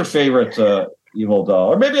 Claire, what's your favorite evil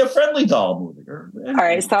doll? Or maybe a friendly doll movie? All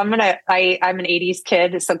right, so I'm an 80s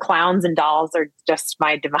kid, so clowns and dolls are just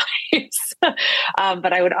my demise.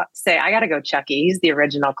 But I would say I got to go Chucky. He's the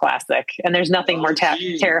original classic. And there's nothing more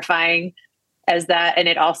terrifying as that. And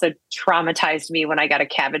it also traumatized me when I got a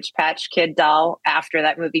Cabbage Patch Kid doll after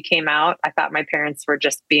that movie came out. I thought my parents were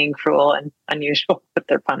just being cruel and unusual with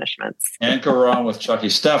their punishments. Can't go wrong with Chucky.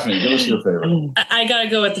 Stephanie, give us your favorite. I got to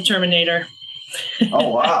go with the Terminator. Oh,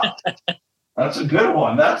 wow. That's a good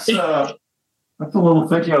one. That's a little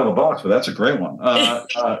thinking out of the box, but that's a great one.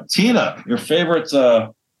 Tina, your favorite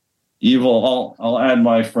evil? I'll add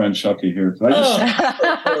my friend Chucky here.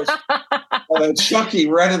 Chucky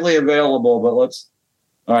readily available, but let's.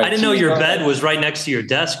 All right, I didn't know your bed was right next to your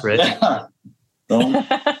desk, Rich.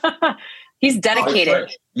 He's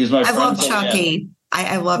dedicated. He's my friend. I love Chucky.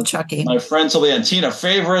 I love Chucky. My friend till the end. Tina,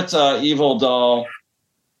 favorite evil doll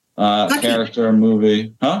character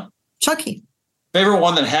movie? Huh? Chucky. Favorite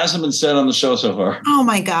one that hasn't been said on the show so far? Oh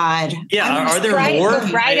my God! Yeah, are there more?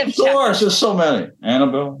 The Bride of Chucky. Of course, there's so many.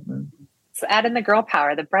 Annabelle. So add in the girl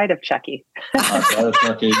power, the Bride of Chucky. Bride of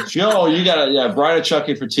Chucky. Joe, you got Bride of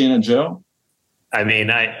Chucky for Tina and Joe. I mean,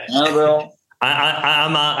 Annabelle.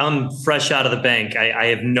 I'm fresh out of the bank. I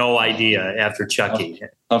have no idea after Chucky.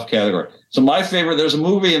 Tough category. So my favorite, there's a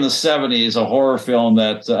movie in the 70s, a horror film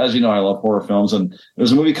that, as you know, I love horror films. And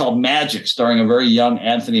there's a movie called Magic starring a very young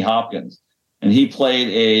Anthony Hopkins. And he played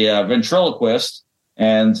a ventriloquist.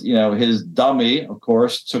 And, his dummy, of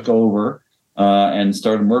course, took over and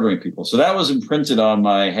started murdering people. So that was imprinted on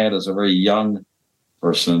my head as a very young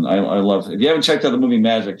person. I love it. If you haven't checked out the movie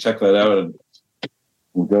Magic, check that out. And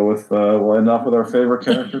we'll go with, we'll end off with our favorite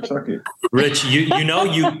character, Chucky. Rich,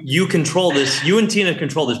 you control this. You and Tina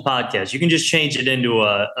control this podcast. You can just change it into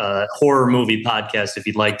a horror movie podcast if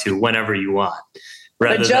you'd like to, whenever you want.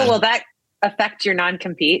 But Joe, will that affect your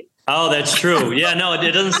non-compete? Oh, that's true. Yeah, no,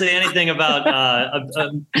 it doesn't say anything about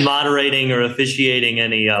moderating or officiating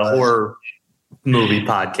any horror movie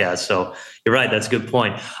podcast. So you're right. That's a good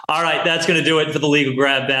point. All right. That's going to do it for the Legal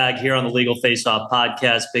Grab Bag here on the Legal Face Off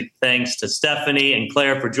podcast. Big thanks to Stephanie and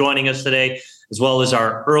Claire for joining us today, as well as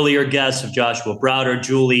our earlier guests of Joshua Browder,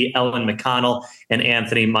 Julie Ellen McConnell, and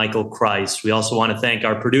Anthony Michael Christ. We also want to thank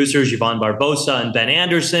our producers, Yvonne Barbosa and Ben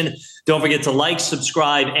Anderson. Don't forget to like,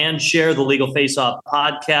 subscribe, and share the Legal Face Off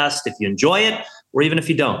podcast if you enjoy it, or even if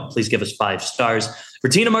you don't, please give us 5 stars. For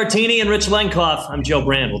Tina Martini and Rich Lenkoff, I'm Joe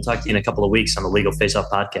Brand. We'll talk to you in a couple of weeks on the Legal Face Off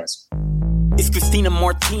podcast. It's Christina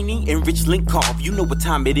Martini and Rich Lenkoff. You know what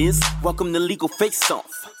time it is. Welcome to Legal Face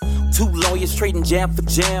Off. 2 lawyers trading jab for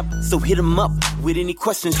jab. So hit them up with any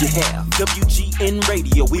questions you have. WGN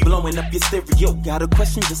Radio, we blowing up your stereo. Got a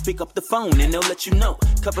question, just pick up the phone and they'll let you know.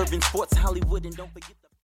 Covering sports, Hollywood, and don't forget...